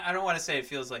I don't want to say it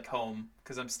feels like home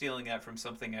because I'm stealing that from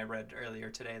something I read earlier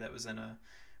today that was in a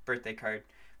birthday card.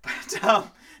 But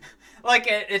like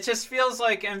it just feels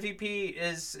like MVP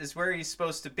is where he's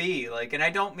supposed to be. Like, and I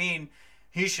don't mean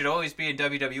he should always be in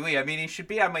WWE. I mean he should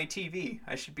be on my TV.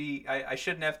 I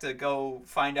shouldn't have to go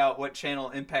find out what channel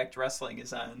Impact Wrestling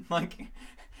is on. Like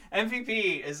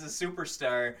MVP is a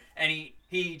superstar, and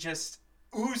he just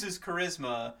oozes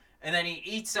charisma. And then he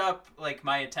eats up like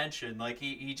my attention. Like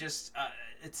he just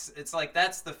it's like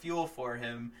that's the fuel for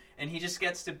him, and he just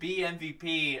gets to be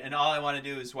MVP. And all I want to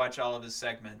do is watch all of his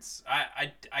segments.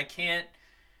 I can't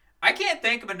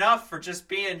thank him enough for just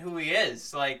being who he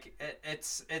is. Like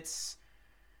it's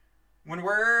when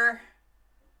we're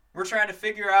trying to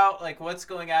figure out like what's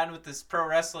going on with this pro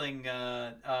wrestling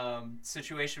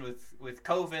situation with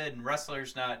COVID and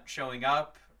wrestlers not showing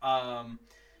up. I'm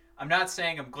not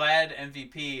saying I'm glad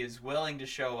MVP is willing to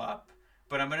show up,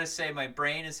 but I'm going to say my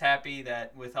brain is happy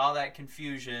that with all that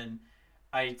confusion,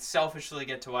 I selfishly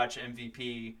get to watch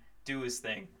MVP do his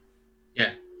thing.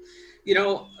 Yeah.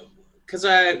 Because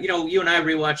you and I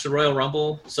rewatch the Royal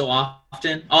Rumble so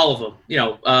often, all of them.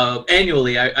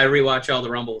 Annually I rewatch all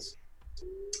the Rumbles.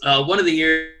 One of the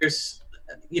years,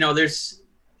 there's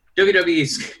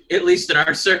WWE's, at least in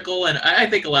our circle, and I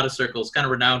think a lot of circles, kind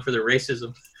of renowned for their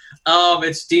racism.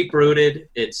 It's deep-rooted,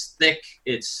 it's thick,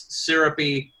 it's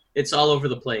syrupy, it's all over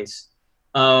the place.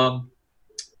 But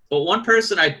one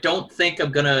person I don't think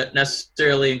I'm going to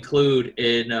necessarily include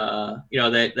in, having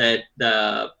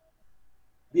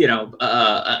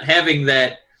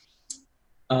that,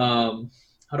 how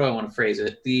do I want to phrase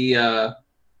it? The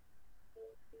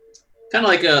kind of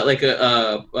like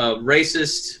a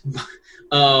racist,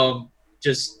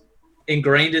 just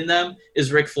ingrained in them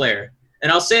is Ric Flair.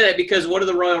 And I'll say that because one of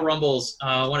the Royal Rumbles,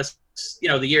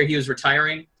 the year he was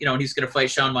retiring, and he's going to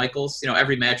fight Shawn Michaels,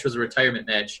 every match was a retirement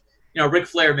match. Ric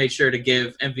Flair made sure to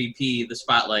give MVP the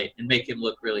spotlight and make him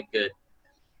look really good.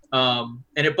 And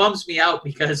it bums me out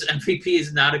because MVP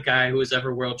is not a guy who was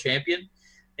ever world champion.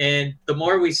 And the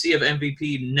more we see of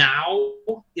MVP now,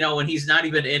 when he's not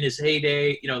even in his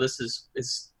heyday,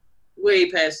 it's way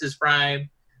past his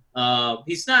prime.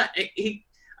 He's not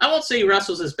I won't say he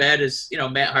wrestles as bad as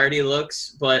Matt Hardy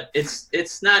looks, but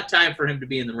it's not time for him to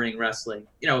be in the ring wrestling.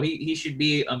 He should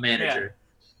be a manager,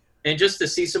 and just to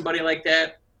see somebody like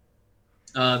that,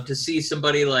 to see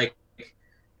somebody like,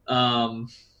 some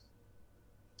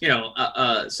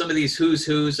of these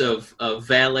who's of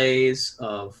valets,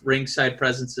 of ringside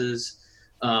presences,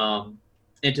 and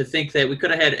to think that we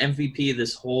could have had MVP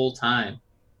this whole time,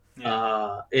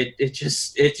 it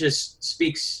just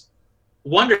speaks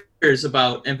wonders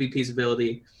about MVP's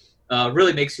ability.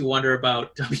 Really makes you wonder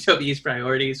about WWE's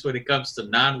priorities when it comes to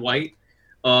non-white,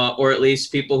 or at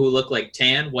least people who look like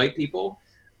tan white people,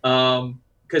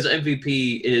 because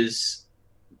MVP is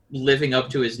living up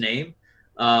to his name.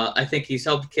 I think he's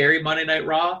helped carry Monday Night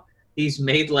Raw. He's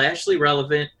made Lashley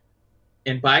relevant,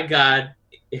 and by God,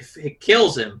 if it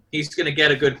kills him, he's going to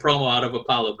get a good promo out of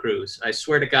Apollo Crews. I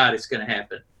swear to God, it's going to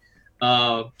happen.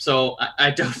 So I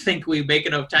don't think we make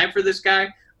enough time for this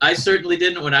guy. I certainly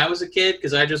didn't when I was a kid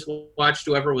because I just watched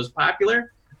whoever was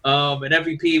popular. And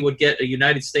MVP would get a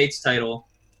United States title.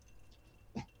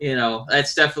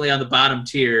 That's definitely on the bottom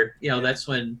tier. That's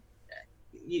when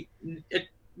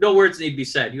no words need to be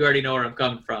said. You already know where I'm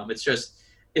coming from. It's just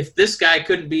if this guy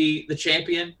couldn't be the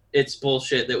champion, it's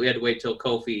bullshit that we had to wait till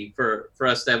Kofi for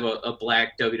us to have a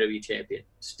black WWE champion.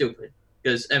 Stupid.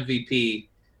 Because MVP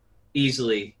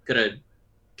easily could have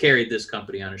carried this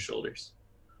company on his shoulders.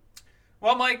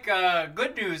 Well, Mike,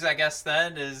 good news, I guess,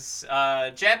 then, is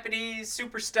Japanese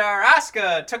superstar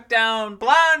Asuka took down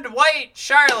blonde white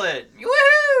Charlotte.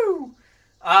 Woohoo!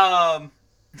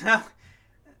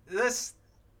 This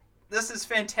is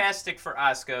fantastic for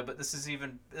Asuka, but this is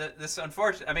even this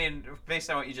unfortunate. I mean,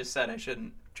 based on what you just said, I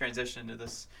shouldn't transition to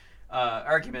this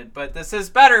argument, but this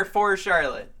is better for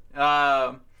Charlotte.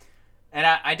 And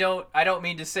I don't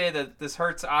mean to say that this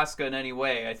hurts Asuka in any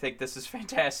way. I think this is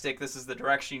fantastic. This is the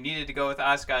direction you needed to go with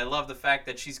Asuka. I love the fact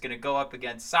that she's going to go up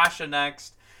against Sasha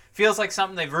next. Feels like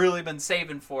something they've really been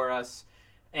saving for us.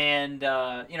 And,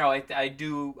 I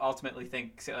do ultimately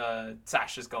think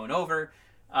Sasha's going over.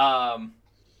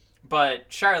 But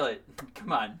Charlotte,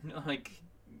 come on.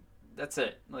 That's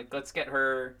it. Let's get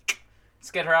her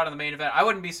out of the main event. I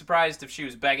wouldn't be surprised if she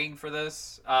was begging for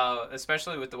this,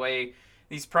 especially with the way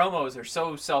these promos are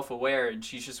so self-aware, and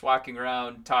she's just walking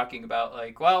around talking about,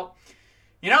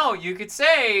 you could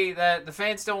say that the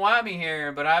fans don't want me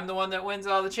here, but I'm the one that wins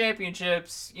all the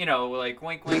championships. Wink,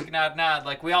 wink, nod,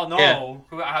 nod. We all know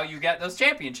how you get those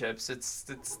championships. It's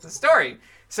the story.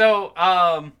 So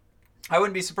I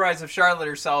wouldn't be surprised if Charlotte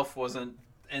herself wasn't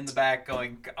in the back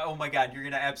going, oh my God, you're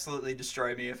going to absolutely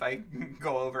destroy me if I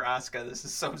go over Asuka. This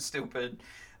is so stupid.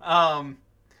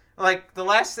 The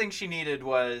last thing she needed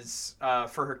was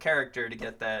for her character to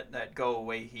get that go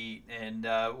away heat, and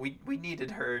we needed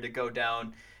her to go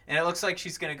down, and it looks like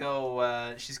she's gonna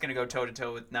go toe to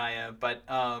toe with Nia. But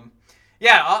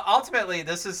ultimately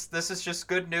this is just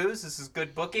good news. This is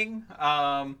good booking.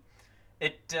 I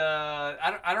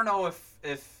don't know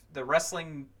if the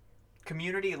wrestling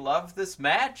community loved this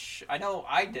match. I know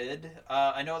I did.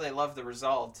 I know they loved the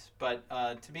result, but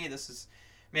to me this is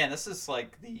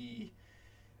like the,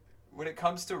 when it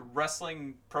comes to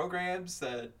wrestling programs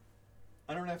that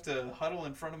I don't have to huddle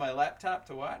in front of my laptop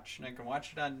to watch, and I can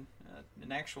watch it on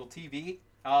an actual TV.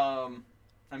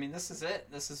 This is it.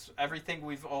 This is everything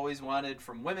we've always wanted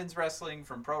from women's wrestling,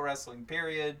 from pro wrestling,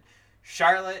 period.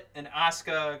 Charlotte and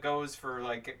Asuka goes for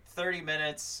 30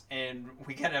 minutes, and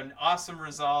we get an awesome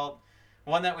result.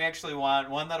 One that we actually want,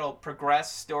 one that'll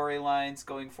progress storylines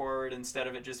going forward instead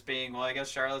of it just being, I guess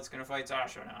Charlotte's going to fight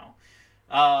Sasha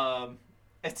now.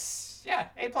 It's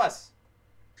A+.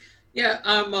 Yeah,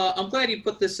 I'm glad you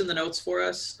put this in the notes for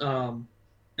us. And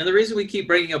the reason we keep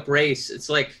bringing up race, it's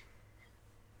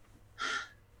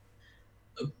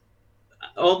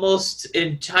almost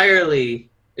entirely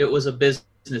it was a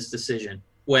business decision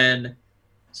when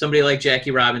somebody like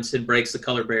Jackie Robinson breaks the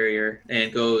color barrier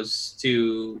and goes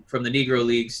from the Negro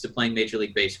Leagues to playing Major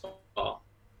League Baseball.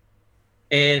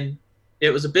 And it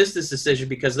was a business decision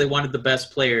because they wanted the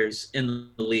best players in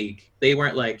the league. They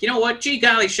weren't like, you know what, gee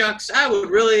golly shucks, I would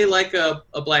really like a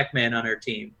black man on our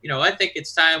team. I think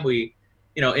it's time we,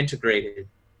 integrated.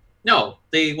 No,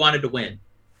 they wanted to win.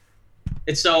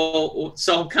 And so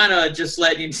I'm kind of just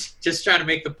trying to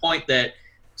make the point that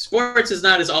sports is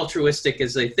not as altruistic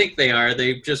as they think they are.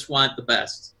 They just want the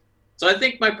best. So I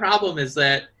think my problem is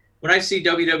that when I see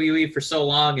WWE for so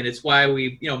long, and it's why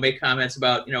we, make comments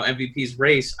about, MVP's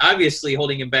race, obviously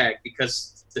holding him back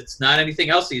because it's not anything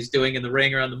else he's doing in the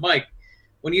ring or on the mic.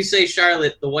 When you say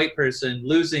Charlotte, the white person,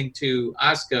 losing to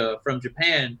Asuka from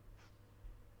Japan,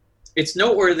 it's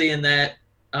noteworthy in that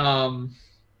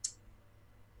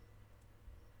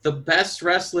the best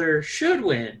wrestler should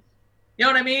win. You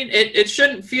know what I mean? It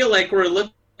shouldn't feel like we're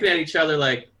looking at each other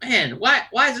like, man, why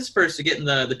is this person getting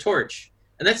the torch?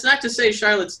 And that's not to say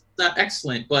Charlotte's not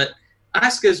excellent, but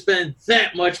Asuka's been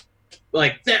that much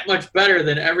better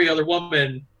than every other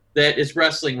woman that is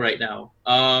wrestling right now.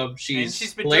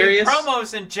 She's been hilarious. Doing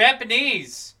promos in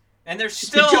Japanese, and they're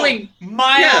still doing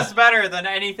miles better than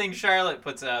anything Charlotte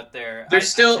puts out there.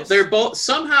 They're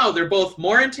both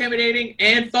more intimidating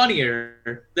and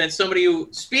funnier than somebody who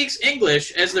speaks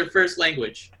English as their first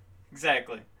language.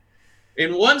 Exactly.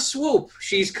 In one swoop,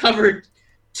 she's covered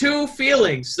 2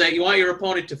 feelings that you want your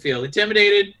opponent to feel: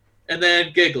 intimidated and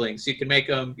then giggling, so you can make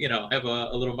them, have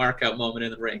a little mark out moment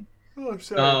in the ring. Oh,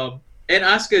 sorry. And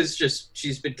Asuka's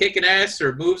she's been kicking ass.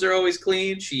 Her moves are always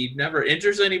clean. She never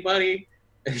injures anybody.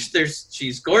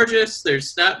 She's gorgeous.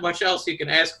 There's not much else you can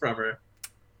ask from her.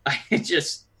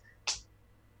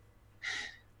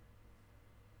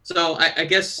 So I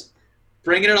guess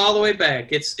bringing it all the way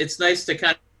back, it's nice to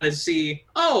kind of see,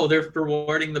 they're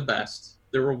rewarding the best.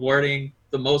 They're rewarding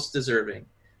the most deserving.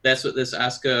 That's what this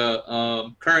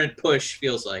Asuka current push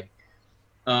feels like.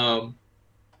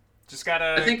 Just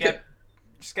gotta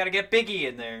just got to get Big E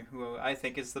in there, who I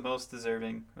think is the most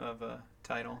deserving of a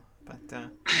title. But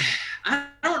I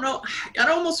don't know. It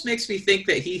almost makes me think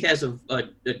that he has a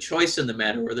choice in the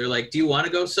matter where they're like, do you want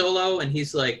to go solo? And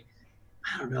he's like,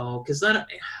 I don't know, because I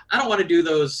don't want to do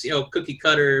those, cookie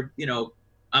cutter,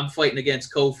 I'm fighting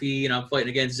against Kofi and I'm fighting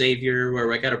against Xavier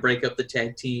where I got to break up the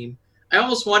tag team. I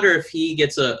almost wonder if he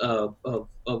gets a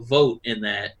vote in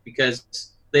that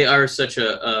because they are such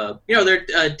they're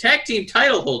a tag team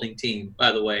title holding team,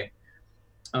 by the way.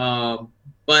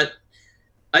 But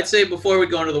I'd say before we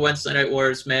go into the Wednesday Night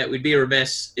Wars, Matt, we'd be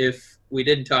remiss if we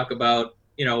didn't talk about,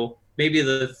 maybe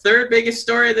the third biggest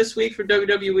story this week for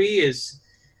WWE is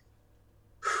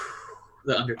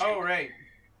The Undertaker. Oh, right.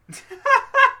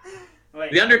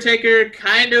 The Undertaker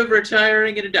kind of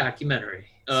retiring in a documentary.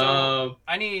 So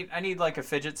I need like a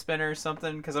fidget spinner or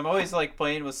something because I'm always like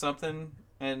playing with something,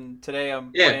 and today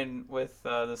I'm playing with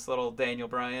this little Daniel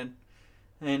Bryan,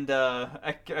 and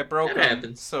I broke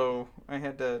him, so I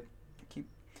had to keep.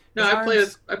 No, I play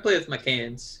with my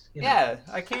cans. Yeah,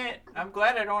 I can't. I'm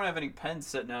glad I don't have any pens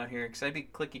sitting out here because I'd be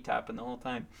clicky topping the whole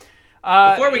time.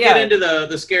 Before we get into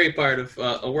the scary part of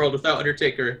A World Without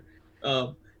Undertaker,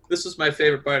 this was my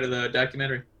favorite part of the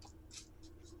documentary.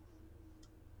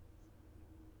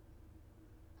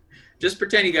 Just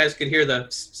pretend you guys could hear the.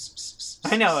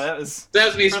 I know that was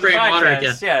me spraying water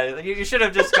again. Yeah, you should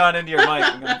have just gone into your mic.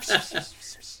 And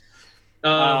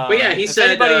but yeah, he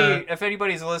said. If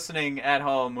anybody's listening at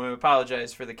home, we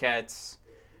apologize for the cats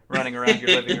running around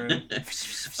your living room.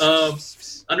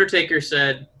 Undertaker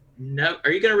said, "No,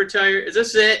 are you going to retire? Is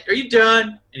this it? Are you done?"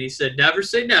 And he said, "Never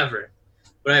say never,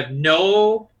 but I have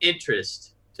no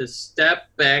interest to step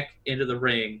back into the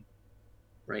ring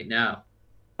right now."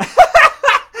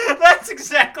 That's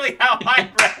exactly how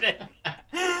I read it.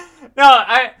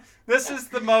 This is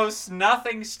the most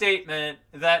nothing statement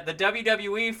that the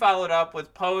WWE followed up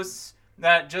with posts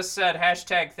that just said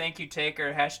hashtag thank you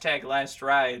Taker, hashtag last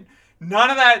ride. None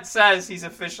of that says he's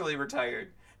officially retired.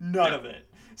 None of it.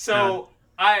 So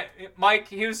Mike,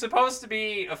 he was supposed to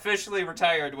be officially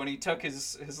retired when he took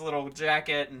his little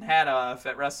jacket and hat off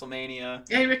at WrestleMania.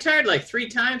 Yeah, he retired like 3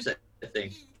 times, I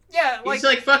think. Yeah, he's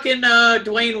like fucking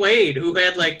Dwayne Wade, who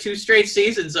had like 2 straight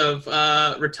seasons of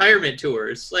retirement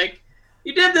tours. Like,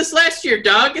 you did this last year,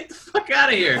 dog. Get the fuck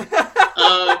out of here.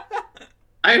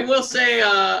 I will say,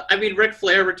 Ric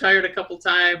Flair retired a couple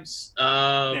times.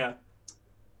 Yeah.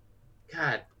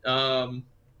 God, I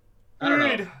don't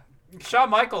know. Shawn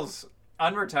Michaels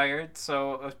unretired,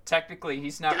 so technically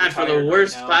he's not retired for the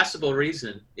worst right now. possible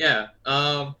reason. Yeah.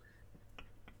 Man,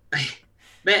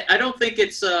 I don't think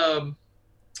it's to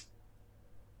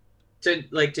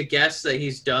guess that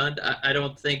he's done. I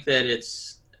don't think that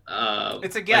it's a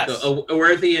guess, like a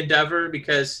worthy endeavor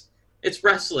because it's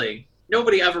wrestling.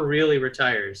 Nobody ever really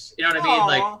retires. You know what I mean?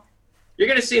 Like, you're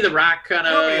gonna see The Rock kind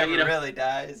of. Nobody ever really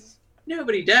dies.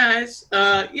 Nobody dies.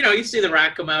 You see The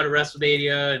Rock come out at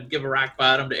WrestleMania and give a rock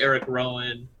bottom to Eric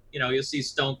Rowan. You'll see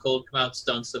Stone Cold come out and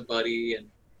stun somebody, and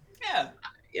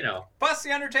Plus,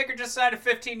 The Undertaker just signed a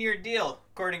 15-year deal,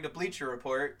 according to Bleacher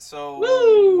Report. So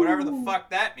whatever the fuck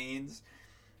that means.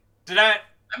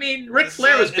 Ric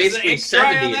Flair was basically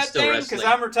 70 and still wrestling. Because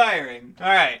I'm retiring. All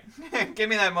right, give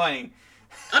me that money.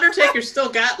 Undertaker's still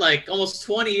got like almost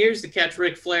 20 years to catch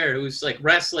Ric Flair, who's like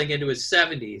wrestling into his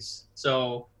 70s.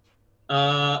 So,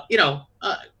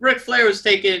 Ric Flair was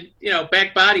taking,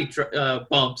 back body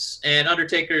bumps, and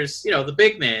Undertaker's, the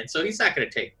big man, so he's not going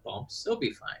to take bumps. He'll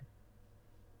be fine.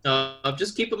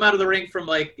 Just keep him out of the ring from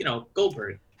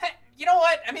Goldberg. Hey, you know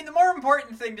what? The more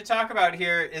important thing to talk about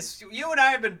here is you and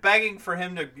I have been begging for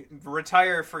him to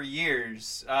retire for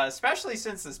years, especially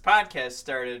since this podcast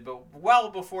started, but well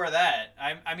before that.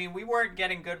 We weren't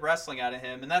getting good wrestling out of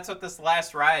him, and that's what this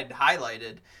last ride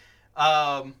highlighted.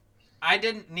 I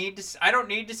don't need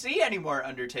to see any more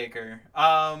Undertaker.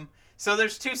 So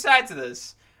there's 2 sides of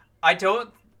this. I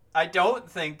don't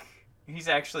think he's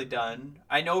actually done.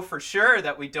 I know for sure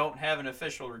that we don't have an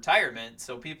official retirement.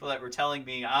 So people that were telling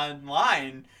me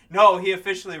online, no, he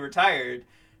officially retired.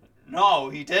 No,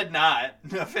 he did not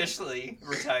officially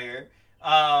retire.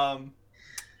 I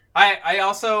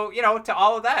also, to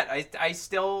all of that, I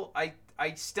still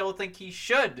think he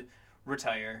should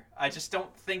retire. I just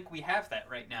don't think we have that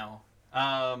right now.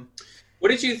 What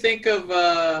did you think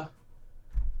of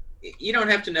you don't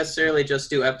have to necessarily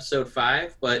just do episode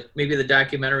 5, but maybe the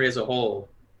documentary as a whole.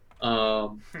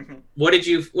 What do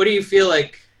you feel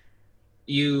like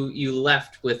you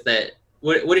left with that?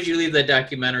 What did you leave that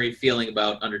documentary feeling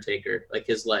about Undertaker, like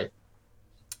his life?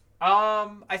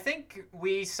 I think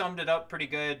we summed it up pretty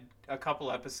good a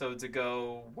couple episodes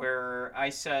ago where I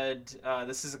said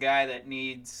this is a guy that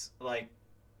needs like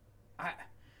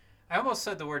I almost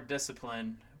said the word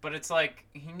discipline, but it's like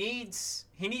he needs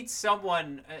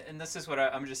someone, and this is what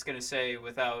I'm just gonna say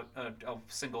without a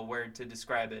single word to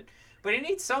describe it. But he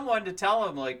needs someone to tell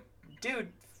him, like, dude,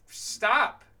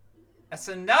 stop. That's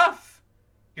enough.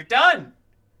 You're done.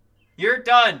 You're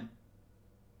done.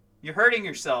 You're hurting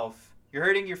yourself. You're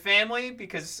hurting your family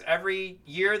because every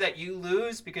year that you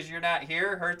lose because you're not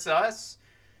here hurts us.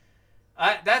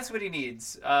 That's what he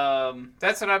needs.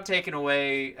 That's what I'm taking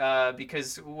away,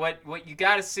 because what you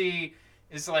got to see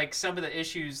is like some of the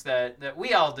issues that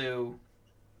we all do.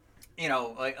 You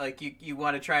know, like you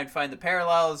want to try and find the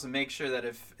parallels and make sure that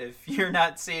if you're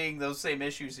not seeing those same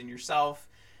issues in yourself,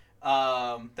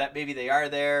 that maybe they are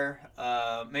there.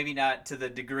 Maybe not to the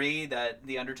degree that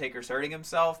the Undertaker's hurting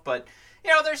himself, but you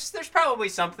know, there's probably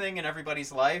something in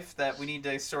everybody's life that we need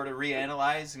to sort of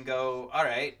reanalyze and go, all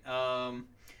right.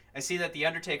 I see that the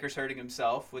Undertaker's hurting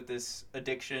himself with this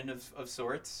addiction of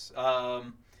sorts.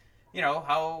 You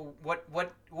know,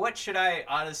 what should I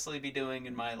honestly be doing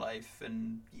in my life?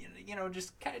 And you know,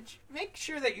 just kind of make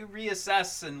sure that you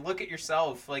reassess and look at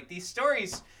yourself. Like, these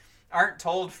stories aren't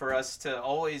told for us to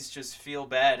always just feel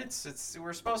bad. It's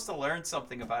we're supposed to learn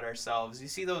something about ourselves. You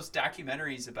see those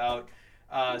documentaries about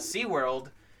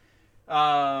SeaWorld.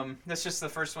 That's just the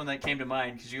first one that came to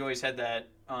mind because you always had that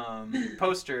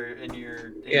poster in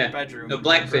your bedroom. The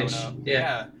Blackfish.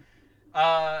 Yeah.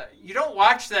 You don't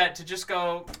watch that to just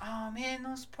go, oh man,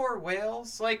 those poor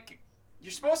whales. Like, you're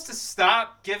supposed to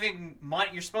stop giving money.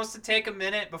 You're supposed to take a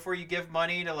minute before you give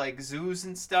money to like zoos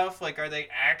and stuff. Like, are they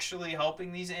actually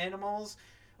helping these animals,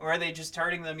 or are they just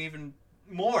hurting them even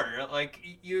more? Like,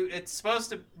 it's supposed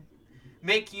to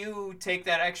make you take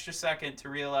that extra second to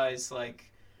realize, like,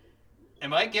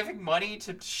 am I giving money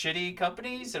to shitty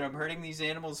companies and I'm hurting these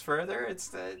animals further?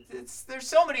 There's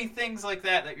so many things like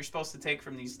that you're supposed to take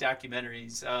from these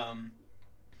documentaries.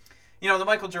 You know, the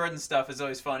Michael Jordan stuff is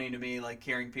always funny to me, like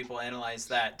hearing people analyze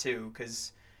that too,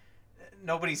 because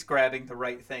nobody's grabbing the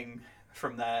right thing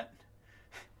from that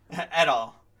at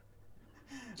all.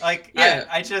 Like, yeah.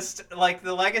 I just, like,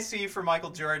 the legacy for Michael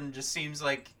Jordan just seems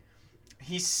like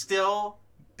he's still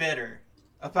bitter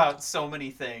about so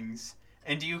many things.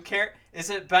 And do you care?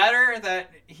 Is it better that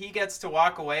he gets to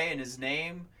walk away and his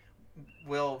name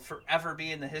will forever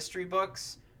be in the history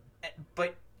books,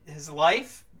 but his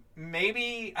life,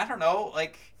 maybe, I don't know,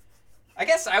 like, I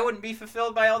guess I wouldn't be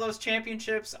fulfilled by all those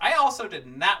championships. I also did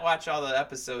not watch all the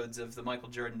episodes of the Michael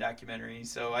Jordan documentary,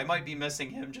 so I might be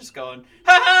missing him just going,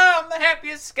 ha-ha, I'm the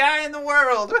happiest guy in the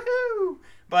world, woohoo!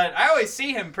 But I always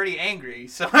see him pretty angry,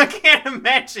 so I can't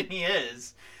imagine he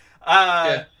is.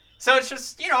 Yeah. So it's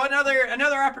just, you know,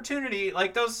 another opportunity.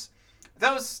 Like, those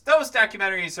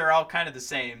documentaries are all kind of the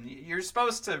same. You're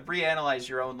supposed to reanalyze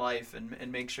your own life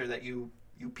and make sure that you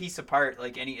piece apart,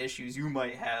 like, any issues you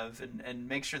might have and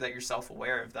make sure that you're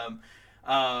self-aware of them.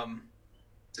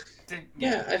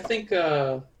 Yeah, I think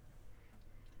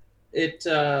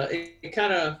it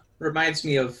kind of reminds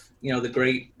me of, you know, the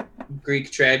great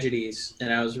Greek tragedies.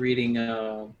 And I was reading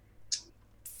a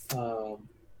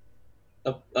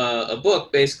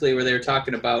book basically where they were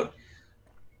talking about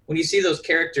when you see those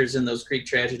characters in those Greek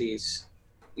tragedies,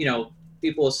 you know,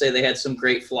 people will say they had some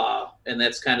great flaw, and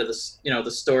that's kind of the, you know, the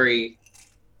story,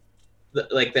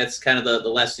 like, that's kind of the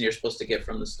lesson you're supposed to get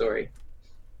from the story.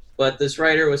 But this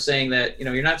writer was saying that, you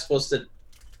know, you're not supposed to,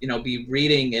 you know, be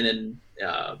reading and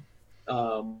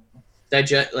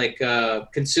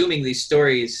consuming these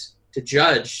stories to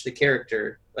judge the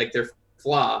character, like their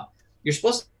flaw. You're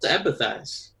supposed to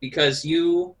empathize, because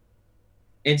you,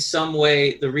 in some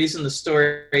way, the reason the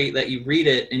story that you read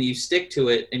it and you stick to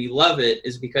it and you love it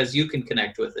is because you can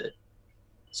connect with it.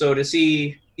 So to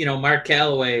see, you know, Mark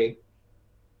Calloway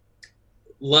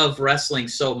love wrestling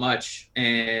so much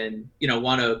and, you know,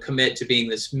 want to commit to being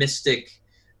this mystic,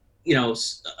 you know,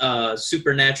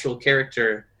 supernatural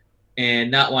character, and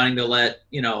not wanting to let,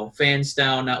 you know, fans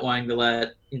down, not wanting to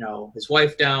let, you know, his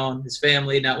wife down, his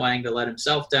family, not wanting to let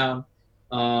himself down.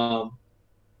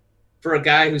 For a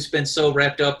guy who's been so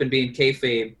wrapped up in being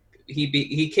kayfabe,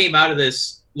 he came out of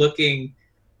this looking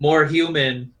more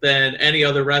human than any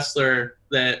other wrestler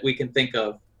that we can think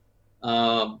of.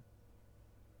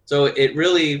 So it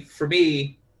really, for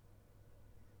me,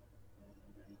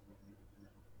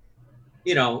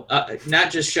 you know,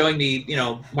 not just showing me, you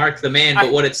know, Mark the Man,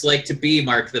 but what it's like to be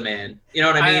Mark the Man. You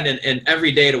know what I mean? And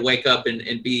every day to wake up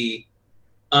and be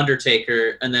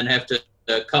Undertaker, and then have to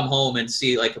come home and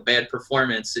see, like, a bad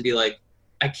performance and be like,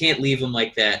 I can't leave him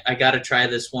like that. I got to try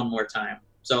this one more time.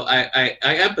 So I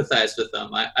empathize with them.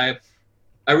 I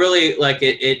really, like,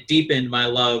 it deepened my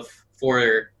love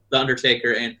for The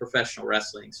Undertaker and professional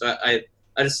wrestling. So I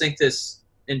just think this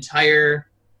entire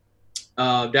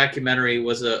documentary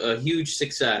was a huge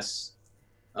success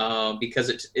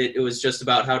because it was just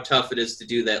about how tough it is to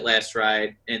do that last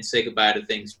ride and say goodbye to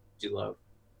things you love.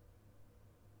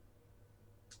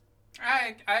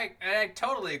 I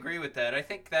totally agree with that. I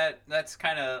think that's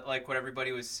kind of like what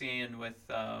everybody was seeing with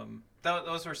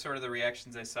those were sort of the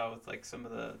reactions I saw with like some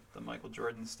of the Michael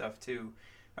Jordan stuff too.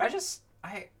 But I just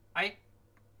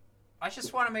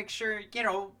want to make sure,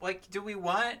 like, do we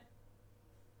want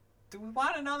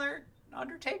another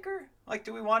Undertaker? Like,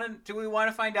 do we want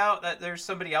to find out that there's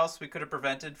somebody else we could have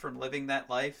prevented from living that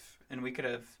life and we could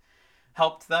have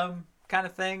helped them, kind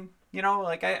of thing?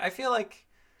 Like I feel like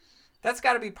that's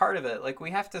got to be part of it. Like we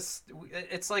have to.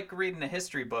 It's like reading a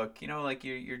history book. Like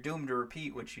you're doomed to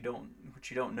repeat what you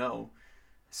don't know.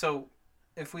 So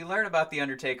if we learn about the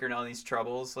Undertaker and all these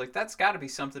troubles, like that's got to be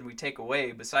something we take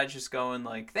away. Besides just going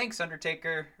like, "Thanks,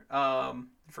 Undertaker,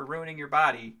 for ruining your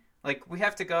body." Like we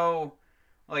have to go,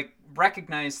 like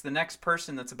recognize the next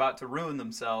person that's about to ruin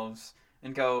themselves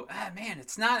and go, man,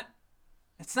 it's not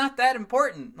that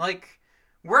important. Like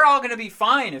we're all gonna be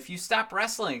fine if you stop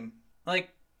wrestling.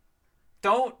 Like.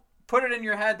 Don't put it in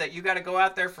your head that you got to go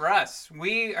out there for us.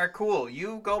 We are cool.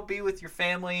 You go be with your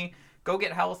family. Go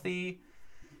get healthy.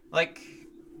 Like,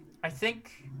 I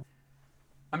think...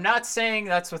 I'm not saying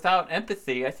that's without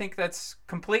empathy. I think that's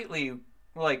completely,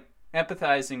 like,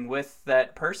 empathizing with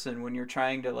that person when you're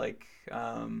trying to, like...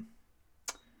 I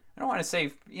don't want to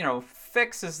say,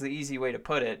 fix is the easy way to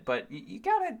put it, but you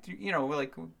got to,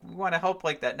 like, we want to help,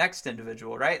 like, that next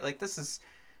individual, right? Like, this is...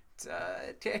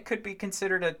 it could be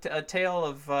considered a tale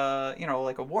of,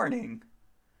 like a warning.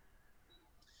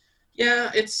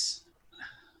 Yeah,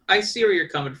 I see where you're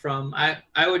coming from.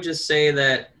 I would just say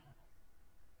that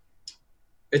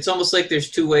it's almost like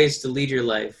there's two ways to lead your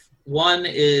life. One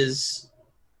is,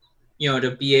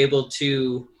 to be able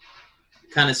to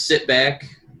kind of sit back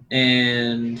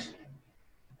and,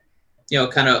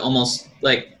 kind of almost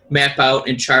like map out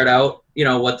and chart out,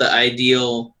 what the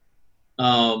ideal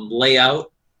layout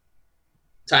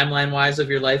timeline-wise of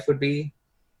your life would be.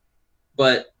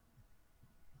 But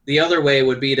the other way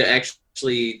would be to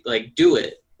actually, like, do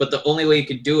it. But the only way you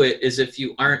can do it is if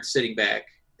you aren't sitting back,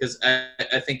 because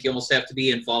I think you almost have to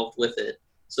be involved with it.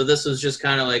 So this was just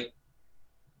kind of like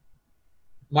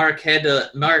Mark had to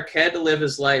live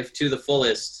his life to the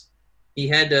fullest. He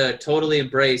had to totally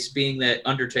embrace being that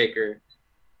Undertaker.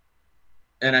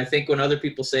 And I think when other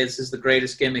people say this is the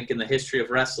greatest gimmick in the history of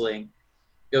wrestling,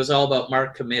 it was all about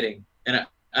Mark committing. And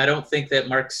I don't think that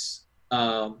Mark's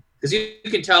because you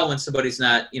can tell when somebody's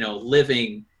not,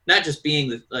 living, not just being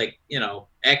the, like,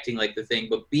 acting like the thing,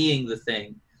 but being the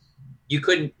thing. You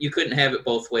couldn't have it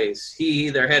both ways. He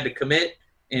either had to commit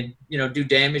and, do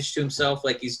damage to himself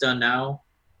like he's done now,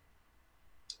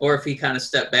 or if he kind of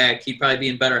stepped back, he'd probably be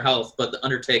in better health, but the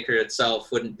Undertaker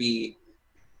itself wouldn't be,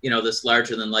 this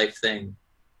larger than life thing.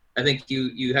 I think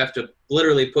you have to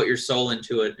literally put your soul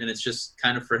into it, and it's just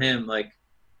kind of for him, like,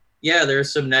 yeah,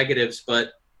 there's some negatives,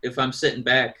 but if I'm sitting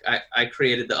back, I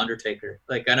created the Undertaker.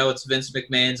 Like, I know it's Vince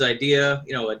McMahon's idea,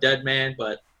 a dead man,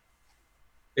 but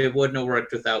it wouldn't have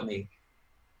worked without me.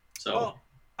 So, well,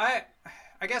 I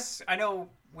guess I know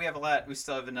we have a lot. We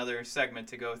still have another segment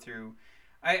to go through.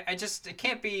 It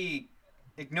can't be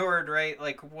ignored, right?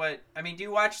 Like, do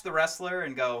you watch The Wrestler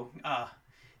and go,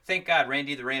 thank God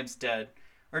Randy the Ram's dead?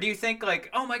 Or do you think, like,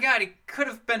 oh my God, he could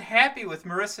have been happy with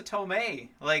Marissa Tomei?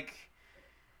 Like,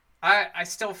 I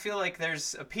still feel like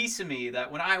there's a piece of me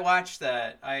that when I watch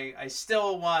that, I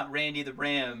still want Randy the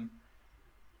Ram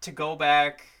to go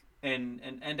back and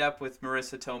end up with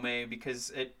Marissa Tomei,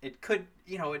 because it could,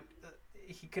 he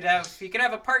could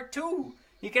have a part two.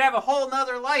 He could have a whole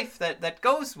nother life that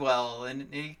goes well, and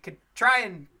he could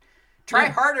try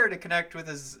harder to connect with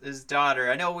his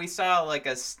daughter. I know we saw like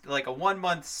a 1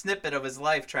 month snippet of his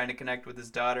life trying to connect with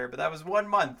his daughter, but that was 1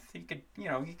 month. He could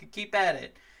keep at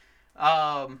it.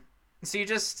 So you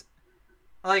just,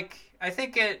 like, I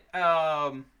think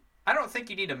I don't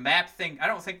think you need to map things. I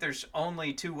don't think there's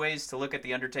only two ways to look at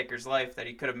the Undertaker's life, that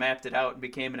he could have mapped it out and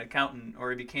became an accountant,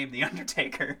 or he became the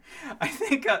Undertaker. I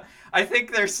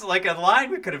think there's like a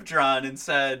line we could have drawn and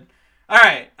said, all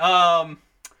right,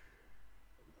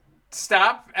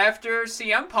 stop after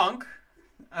CM Punk.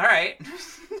 All right.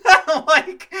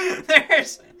 Like,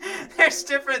 there's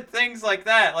different things like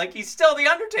that. Like, he's still the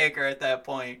Undertaker at that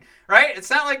point, right? It's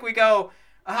not like we go,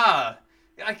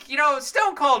 like,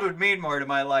 Stone Cold would mean more to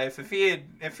my life if he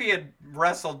had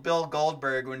wrestled Bill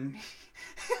Goldberg when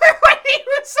he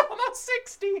was almost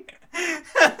 60.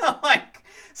 Like,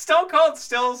 Stone Cold's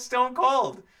still Stone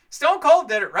Cold. Stone Cold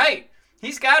did it right.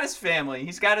 He's got his family.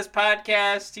 He's got his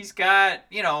podcast. He's got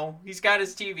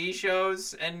his TV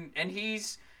shows, and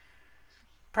he's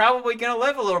probably gonna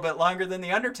live a little bit longer than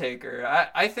the Undertaker.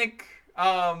 I think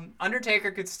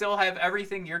Undertaker could still have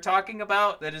everything you're talking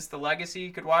about. That is the legacy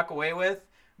he could walk away with.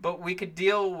 But we could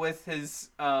deal with his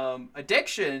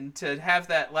addiction to have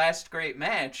that last great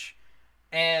match,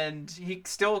 and he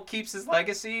still keeps his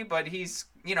legacy. But he's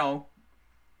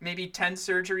maybe 10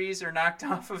 surgeries are knocked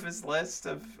off of his list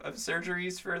of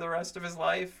surgeries for the rest of his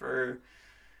life, or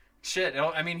shit.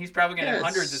 I mean, he's probably gonna have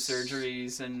hundreds of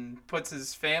surgeries and puts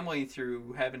his family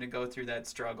through having to go through that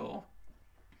struggle.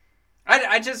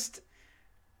 I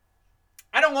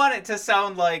don't want it to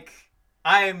sound like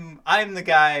I'm the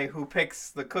guy who picks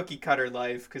the cookie cutter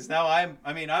life, because now I'm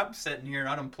sitting here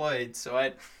unemployed, so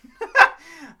I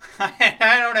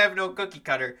don't have no cookie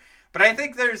cutter. But I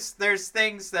think there's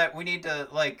things that we need to,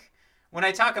 like, when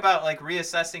I talk about like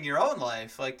reassessing your own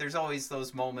life, like there's always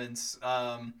those moments.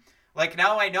 Like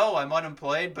now I know I'm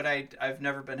unemployed, but I've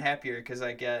never been happier because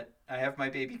I have my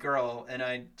baby girl, and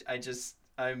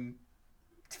I'm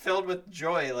filled with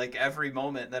joy like every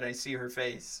moment that I see her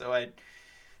face. So I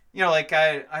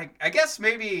guess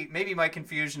maybe my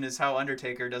confusion is how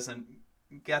Undertaker doesn't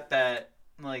get that.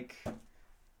 Like,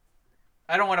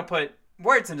 I don't want to put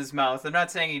words in his mouth. I'm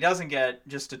not saying he doesn't get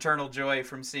just eternal joy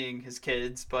from seeing his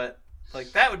kids, but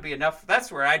like that would be enough.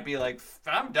 That's where I'd be like,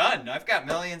 I'm done. I've got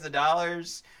millions of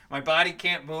dollars. My body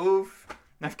can't move.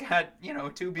 I've got,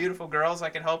 2 beautiful girls I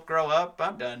can help grow up.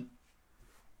 I'm done.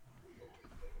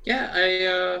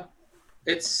 Yeah,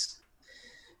 it's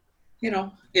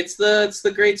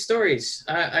the great stories.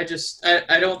 I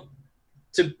don't,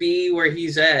 to be where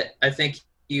he's at, I think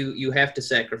you have to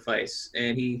sacrifice,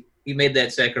 and he made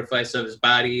that sacrifice of his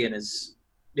body and his,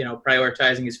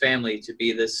 prioritizing his family to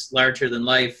be this larger than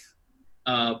life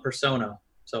persona.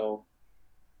 So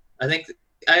I think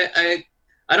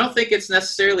I don't think it's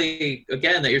necessarily,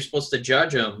 again, that you're supposed to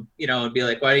judge him, and be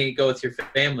like, why don't you go with your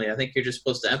family? I think you're just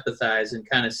supposed to empathize and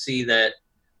kind of see that,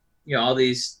 all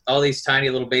these tiny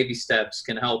little baby steps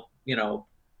can help,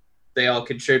 they all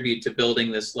contribute to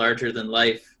building this larger than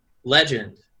life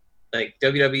legend. Like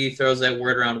WWE throws that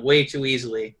word around way too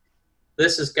easily.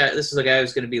 This is a guy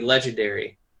who's going to be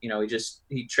legendary.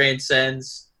 He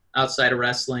transcends outside of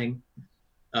wrestling.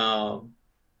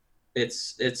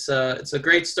 It's a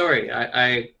great story.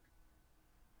 I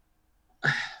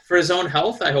for his own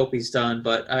health, I hope he's done,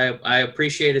 but I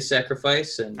appreciate his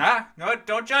sacrifice. And no,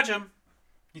 don't judge him.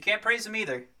 You can't praise him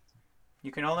either.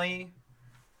 You can only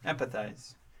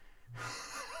empathize.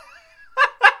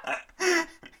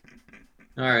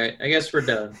 All right, I guess we're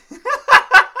done.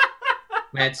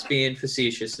 Matt's being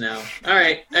facetious now. All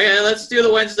right, let's do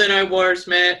the Wednesday Night Wars,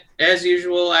 Matt. As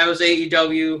usual, I was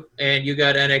AEW, and you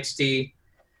got NXT.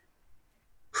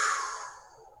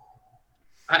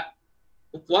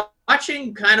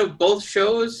 Watching kind of both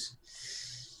shows,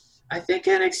 I think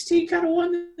NXT kind of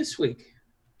won this week.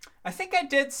 I think I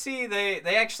did see they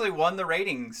actually won the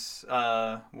ratings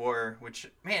war, which,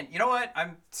 man, you know what?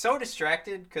 I'm so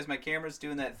distracted because my camera's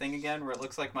doing that thing again where it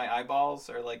looks like my eyeballs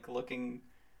are like looking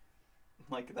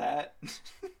like that.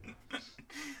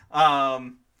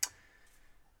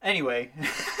 Anyway.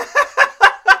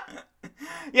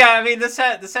 Yeah, I mean, this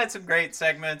had some great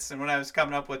segments, and when I was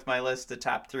coming up with my list of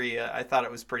top 3, I thought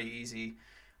it was pretty easy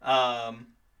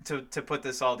to put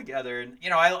this all together. And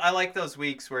I like those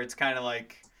weeks where it's kind of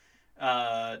like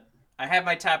I have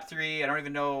my top 3. I don't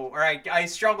even know, or I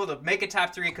struggle to make a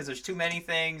top 3 because there's too many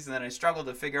things, and then I struggle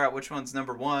to figure out which one's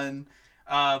number 1.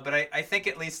 But I think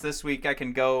at least this week I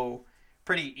can go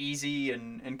pretty easy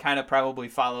and kind of probably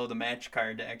follow the match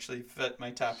card to actually fit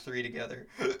my top 3 together.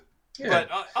 Yeah.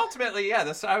 But ultimately,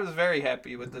 yeah, I was very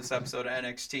happy with this episode of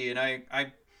NXT, and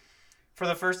I for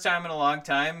the first time in a long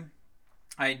time,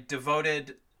 I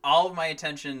devoted all of my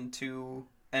attention to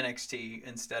NXT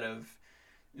instead of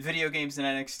video games in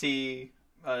NXT,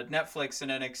 Netflix in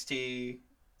NXT,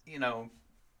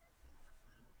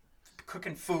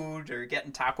 cooking food or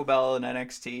getting Taco Bell in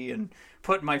NXT and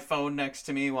putting my phone next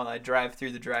to me while I drive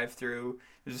through the drive-thru.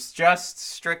 It was just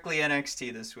strictly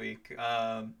NXT this week.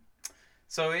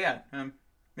 So yeah,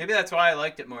 maybe that's why I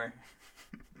liked it more.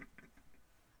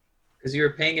 Because you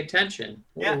were paying attention.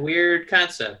 What a weird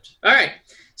concept. All right.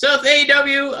 So with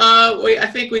AEW, I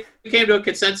think we came to a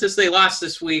consensus. They lost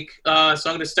this week. So I'm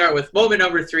going to start with moment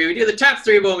number 3. We do the top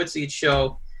 3 moments each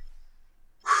show.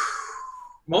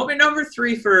 Moment number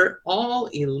 3 for All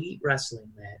Elite Wrestling,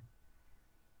 man.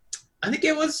 I think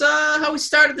it was how we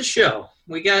started the show.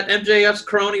 We got MJF's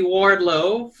crony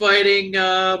Wardlow fighting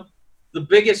the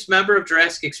biggest member of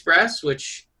Jurassic Express,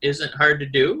 which isn't hard to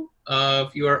do.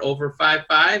 If you are over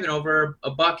 5'5" and over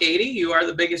a $180, you are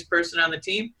the biggest person on the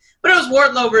team. But it was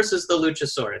Wardlow versus the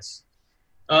Luchasaurus.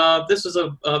 This was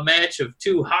a match of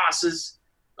two hosses.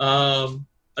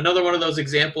 Another one of those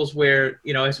examples where,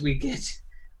 as we get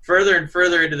further and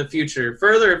further into the future,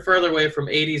 further and further away from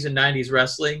 80s and 90s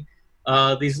wrestling,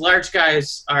 these large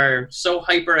guys are so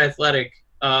hyper athletic.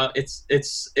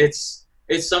 It's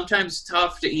sometimes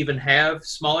tough to even have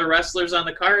smaller wrestlers on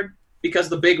the card because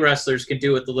the big wrestlers can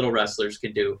do what the little wrestlers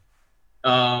can do.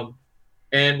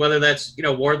 And whether that's,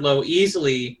 Wardlow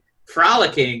easily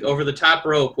frolicking over the top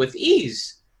rope with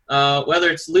ease, whether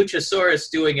it's Luchasaurus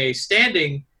doing a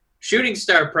standing shooting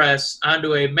star press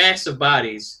onto a mass of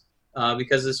bodies,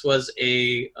 because this was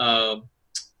a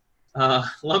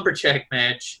lumberjack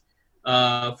match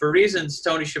for reasons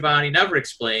Tony Schiavone never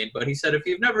explained, but he said if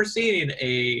you've never seen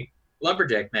a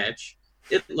lumberjack match,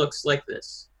 it looks like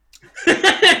this.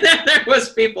 There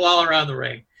was people all around the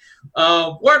ring.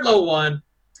 Wardlow won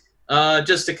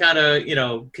just to kind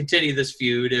of, continue this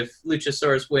feud. If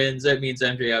Luchasaurus wins, that means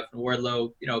MJF and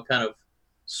Wardlow, kind of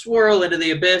swirl into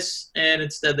the abyss, and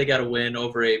instead they got a win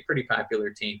over a pretty popular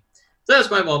team. So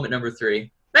that's my moment number 3.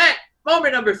 Matt,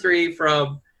 moment number 3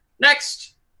 from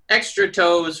Next Extra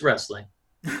Toes Wrestling.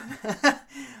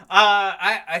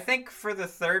 I think for the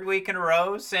third week in a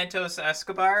row, Santos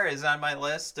Escobar is on my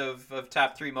list of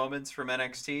top 3 moments from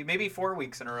NXT. Maybe 4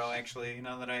 weeks in a row, actually,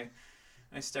 now that I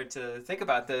start to think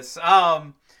about this.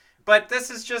 But this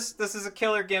is a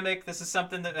killer gimmick. This is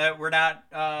something that we're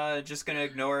not just going to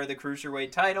ignore the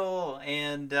Cruiserweight title.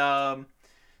 And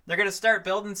they're going to start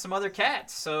building some other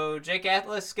cats. So Jake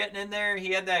Atlas getting in there.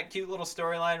 He had that cute little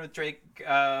storyline with Drake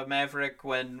Maverick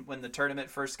when the tournament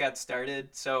first got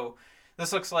started. So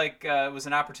this looks like it was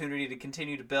an opportunity to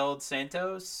continue to build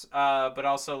Santos, but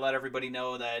also let everybody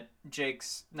know that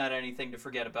Jake's not anything to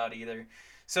forget about either.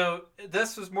 So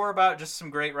this was more about just some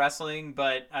great wrestling,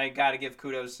 but I got to give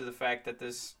kudos to the fact that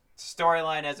this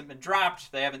storyline hasn't been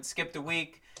dropped. They haven't skipped a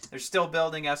week. They're still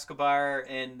building Escobar,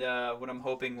 and what I'm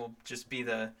hoping will just be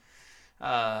the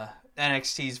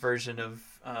NXT's version of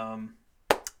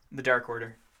the Dark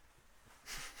Order.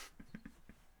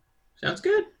 Sounds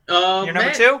good. Your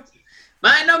number 2?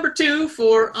 My number 2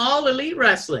 for All Elite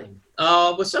Wrestling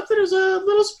was something that was a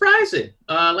little surprising.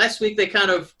 Last week they kind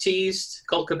of teased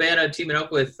Colt Cabana teaming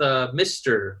up with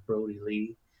Mr. Brody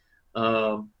Lee.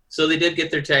 So they did get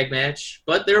their tag match,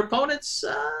 but their opponents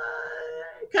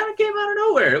kind of came out of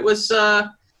nowhere. It was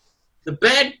the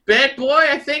bad boy,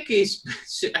 I think.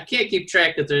 I can't keep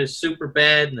track that there's super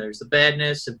bad and there's the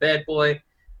badness and bad boy.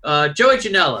 Joey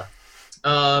Janela,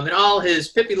 in all his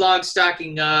Pippi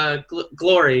Longstocking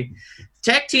glory,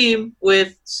 tag team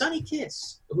with Sonny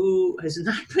Kiss, who has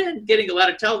not been getting a lot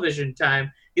of television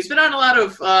time. He's been on a lot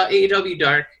of AEW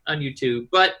Dark on YouTube,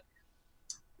 but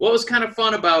what was kind of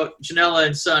fun about Janela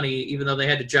and Sonny, even though they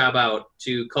had to job out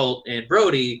to Colt and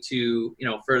Brody to,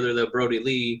 further the Brody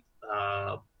Lee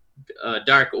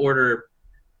Dark Order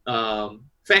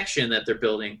faction that they're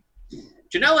building,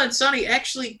 Janela and Sonny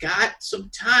actually got some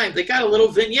time. They got a little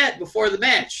vignette before the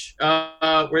match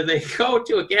where they go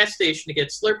to a gas station to get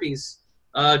Slurpees.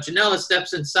 Janela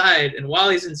steps inside, and while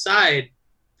he's inside,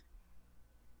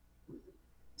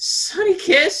 Sonny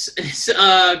Kiss is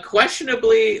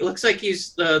questionably looks like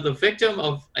he's the victim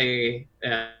of a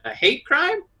hate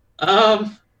crime.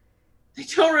 They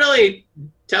don't really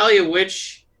tell you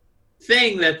which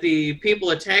thing that the people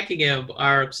attacking him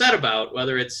are upset about,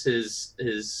 whether it's his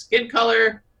skin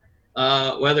color,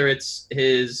 whether it's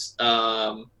his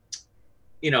being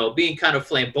kind of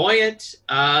flamboyant.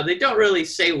 They don't really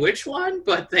say which one,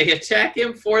 but they attack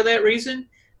him for that reason.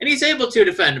 And he's able to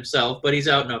defend himself, but he's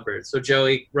outnumbered. So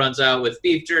Joey runs out with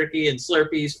beef jerky and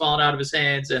Slurpees falling out of his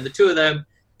hands, and the two of them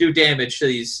do damage to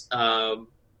these,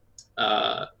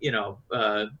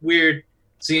 weird,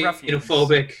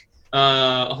 xenophobic,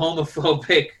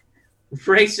 homophobic,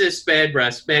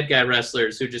 racist, bad guy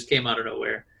wrestlers who just came out of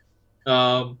nowhere.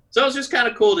 So it was just kind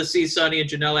of cool to see Sonny and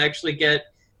Janela actually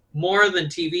get more than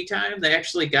TV time. They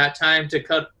actually got time to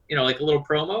cut, like a little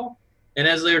promo. And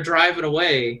as they were driving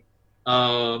away,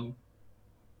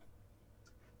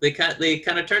 they kind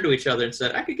of turned to each other and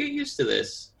said, I could get used to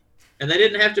this. And they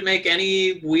didn't have to make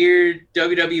any weird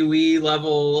WWE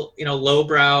level,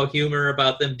 lowbrow humor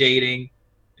about them dating.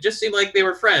 It just seemed like they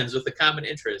were friends with a common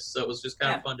interest. So it was just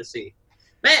kind of fun to see.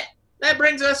 Matt, that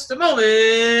brings us to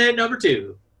moment number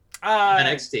 2.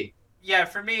 NXT. Yeah,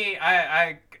 for me,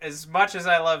 I as much as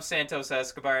I love Santos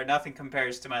Escobar, nothing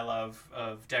compares to my love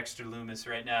of Dexter Lumis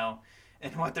right now.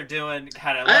 and what they're doing.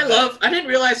 God, I didn't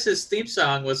realize his theme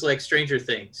song was like Stranger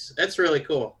Things. That's really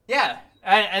cool. Yeah.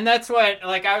 And that's what,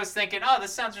 like, I was thinking, oh,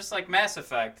 this sounds just like Mass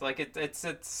Effect. Like, it's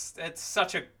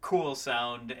such a cool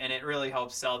sound, and it really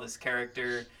helps sell this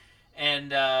character.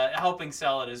 And helping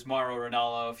sell it is Mauro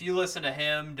Ranallo. If you listen to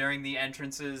him during the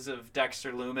entrances of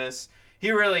Dexter Lumis,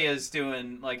 he really is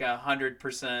doing, like,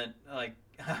 100%, like,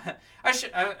 how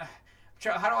do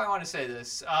I want to say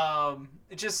this?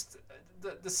 Just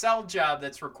the sell job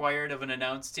that's required of an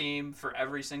announce team for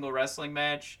every single wrestling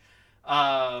match,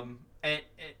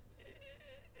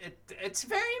 it's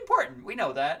very important. We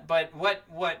know that, but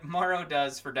what Mauro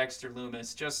does for Dexter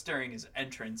Lumis just during his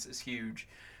entrance is huge.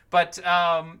 But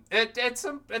it's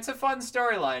a fun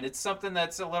storyline. It's something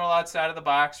that's a little outside of the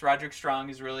box. Roderick Strong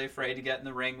is really afraid to get in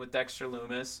the ring with Dexter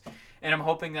Lumis, and I'm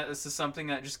hoping that this is something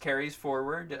that just carries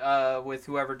forward with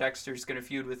whoever Dexter's going to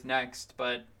feud with next.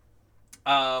 But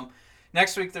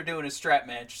next week they're doing a strap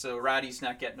match, so Roddy's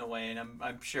not getting away, and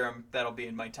I'm sure that'll be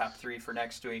in my top 3 for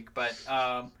next week. But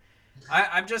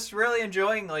I'm just really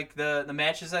enjoying like the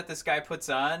matches that this guy puts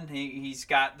on. He's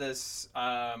got this.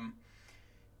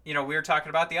 We were talking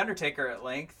about The Undertaker at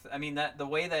length. I mean, that the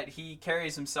way that he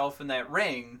carries himself in that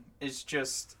ring is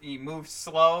just, he moves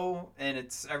slow, and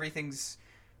everything's,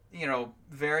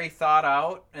 very thought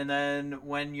out. And then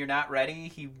when you're not ready,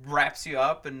 he wraps you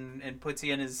up and puts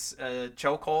you in his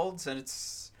chokeholds, and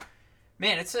it's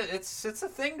a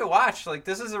thing to watch. Like,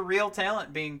 this is a real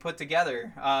talent being put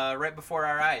together right before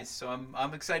our eyes. So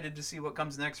I'm excited to see what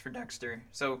comes next for Dexter.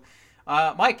 So,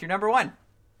 Mike, you're number 1.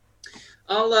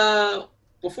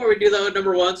 Before we do the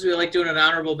number ones, we like doing an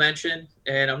honorable mention,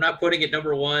 and I'm not putting it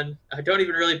number 1. I don't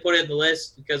even really put it in the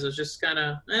list because it was just kind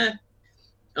of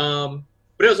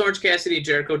but it was Orange Cassidy and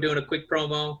Jericho doing a quick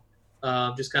promo,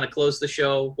 just kind of closed the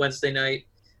show Wednesday night.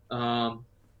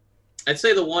 I'd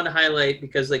say the one highlight,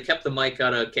 because they kept the mic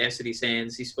out of Cassidy's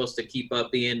hands. He's supposed to keep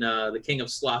up being the King of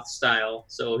Sloth style,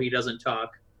 so he doesn't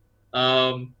talk.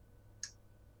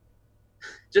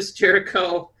 Just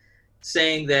Jericho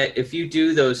saying that if you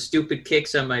do those stupid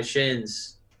kicks on my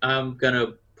shins, I'm going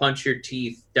to punch your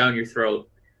teeth down your throat.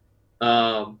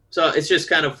 So it's just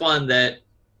kind of fun that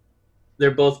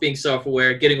they're both being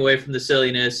self-aware, getting away from the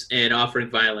silliness, and offering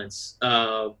violence.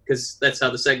 Because that's how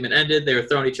the segment ended. They were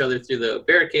throwing each other through the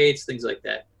barricades, things like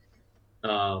that.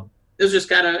 It was just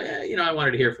kind of, I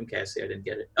wanted to hear from Cassie. I didn't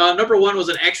get it. Number 1 was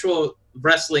an actual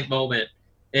wrestling moment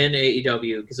in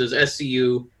AEW, because it was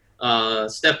SCU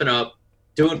stepping up,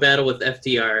 doing battle with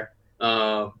FTR.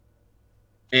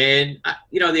 And,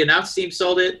 the announce team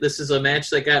sold it. This is a match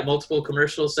that got multiple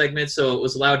commercial segments, so it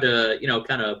was allowed to,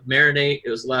 kind of marinate. It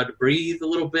was allowed to breathe a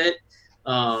little bit.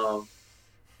 And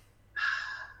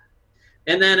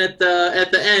then at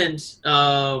the end,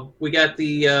 we got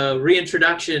the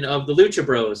reintroduction of the Lucha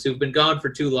Bros, who've been gone for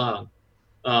too long.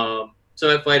 So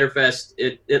at Fyter Fest,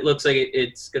 it looks like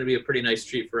it's going to be a pretty nice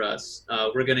treat for us.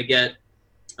 We're going to get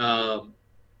the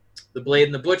Blade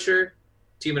and the Butcher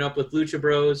teaming up with Lucha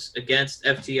Bros against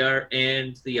FTR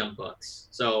and the Young Bucks.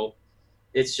 So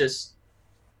it's just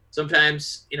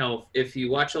sometimes, if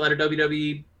you watch a lot of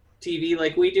WWE TV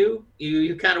like we do,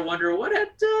 you kind of wonder what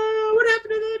happened to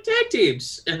the tag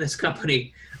teams in this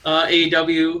company.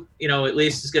 AEW, at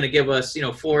least is going to give us,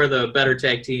 4 of the better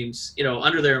tag teams,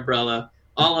 under their umbrella,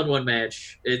 all in one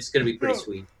match. It's going to be pretty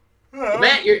sweet.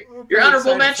 Matt, your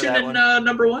honorable mention in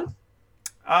number 1?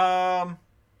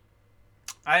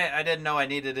 I didn't know I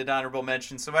needed an honorable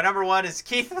mention. So my number 1 is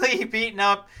Keith Lee beating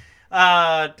up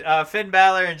Finn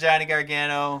Balor and Johnny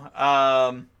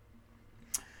Gargano.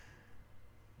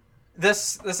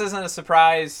 This isn't a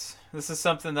surprise. This is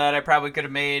something that I probably could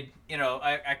have made.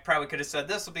 I probably could have said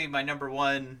this will be my number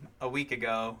 1 a week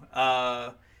ago.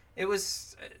 It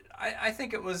was. I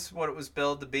think it was what it was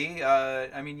billed to be.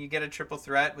 You get a triple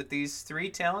threat with these 3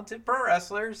 talented pro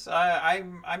wrestlers.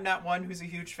 I'm not one who's a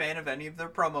huge fan of any of their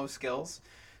promo skills.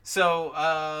 So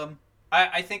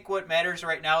I think what matters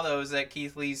right now, though, is that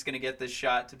Keith Lee's going to get this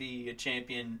shot to be a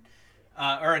champion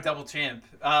or a double champ.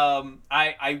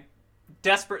 I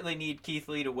desperately need Keith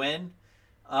Lee to win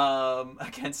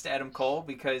against Adam Cole,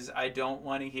 because I don't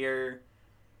want to hear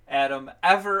Adam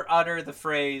ever utter the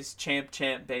phrase "champ,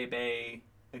 champ, baby"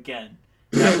 again.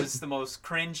 That was the most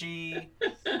cringy.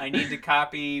 I need to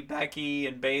copy Becky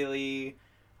and Bayley.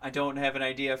 I don't have an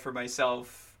idea for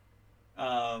myself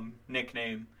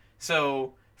nickname.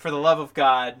 So, for the love of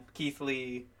God, Keith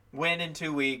Lee, win in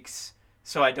 2 weeks,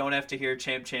 so I don't have to hear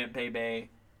 "champ, champ, baby"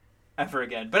 ever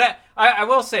again. But I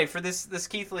will say, for this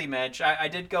Keith Lee match, I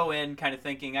did go in kind of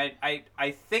thinking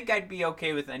I think I'd be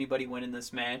okay with anybody winning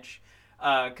this match.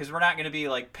 because we're not going to be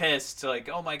like pissed, like,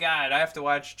 oh my god, I have to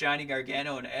watch Johnny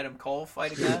Gargano and Adam Cole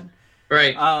fight again.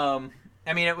 Right.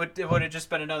 I mean, it would have just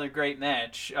been another great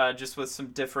match, just with some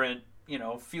different,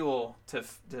 fuel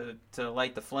to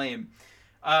light the flame.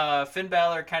 Finn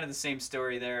Balor, kind of the same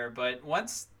story there, but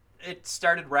once it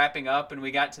started wrapping up and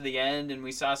we got to the end and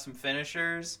we saw some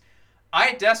finishers,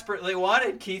 I desperately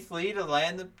wanted Keith Lee to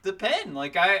land the pin.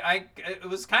 Like, it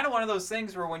was kind of one of those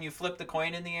things where when you flip the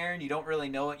coin in the air and you don't really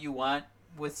know what you want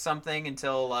with something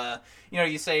until,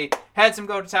 you say, heads I'm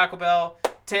going to Taco Bell,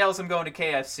 tails I'm going to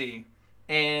KFC.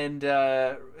 And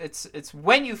it's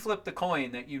when you flip the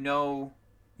coin that you know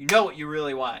what you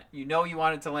really want. You know you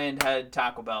want it to land head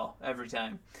Taco Bell every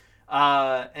time.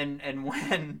 And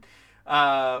when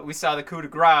we saw the coup de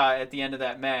grace at the end of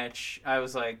that match, I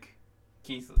was like,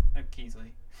 Keith Lee.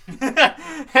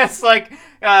 It's like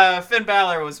Finn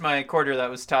Balor was my quarter that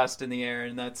was tossed in the air,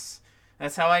 and that's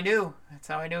how I knew. That's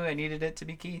how I knew I needed it to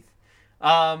be Keith.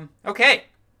 Okay.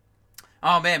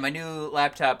 Oh man, my new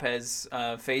laptop has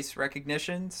face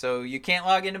recognition, so you can't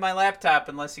log into my laptop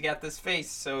unless you got this face.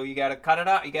 So you gotta cut it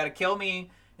off. You gotta kill me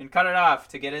and cut it off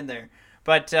to get in there.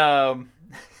 But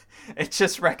it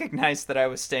just recognized that I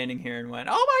was standing here and went,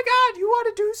 "Oh my god, you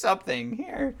want to do something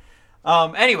here?"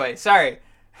 Anyway, sorry,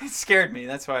 it scared me.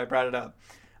 That's why I brought it up.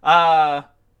 All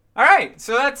right,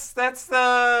 so that's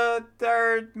our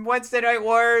Wednesday Night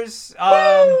Wars.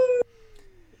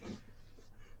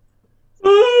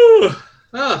 Ooh.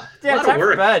 Oh, yeah, time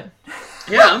for bed.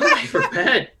 Yeah, I'm ready for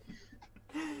bed.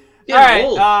 All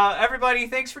right, everybody,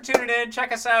 thanks for tuning in.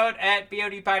 Check us out at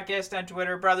BOD Podcast on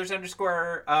Twitter,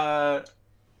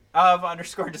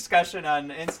 brothers_of_discussion on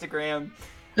Instagram,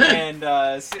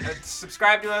 and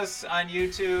subscribe to us on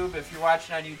YouTube. If you're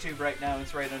watching on YouTube right now,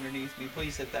 it's right underneath me.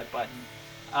 Please hit that button.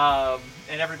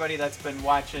 And everybody that's been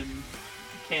watching,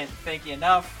 can't thank you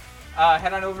enough.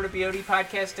 Head on over to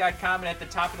bodpodcast.com, and at the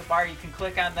top of the bar you can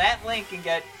click on that link and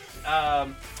get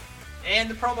and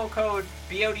the promo code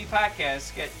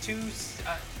BODpodcast, get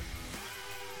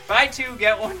buy two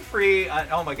get one free on,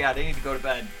 oh my god, I need to go to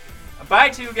bed. Buy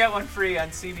two get one free on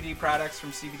CBD products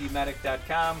from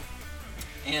cbdmedic.com.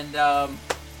 And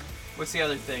what's the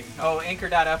other thing? Oh,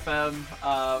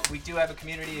 Anchor.fm. We do have a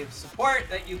community of support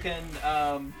that you can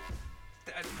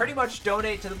pretty much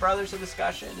donate to the Brothers of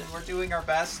Discussion, and we're doing our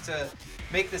best to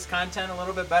make this content a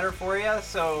little bit better for you.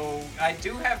 So I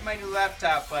do have my new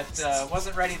laptop, but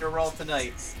wasn't ready to roll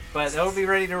tonight. But it'll be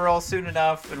ready to roll soon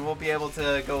enough, and we'll be able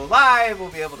to go live,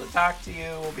 we'll be able to talk to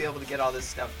you, we'll be able to get all this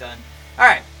stuff done.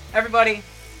 Alright, everybody,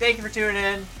 thank you for tuning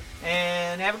in,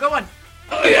 and have a good one.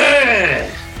 Oh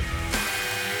yeah!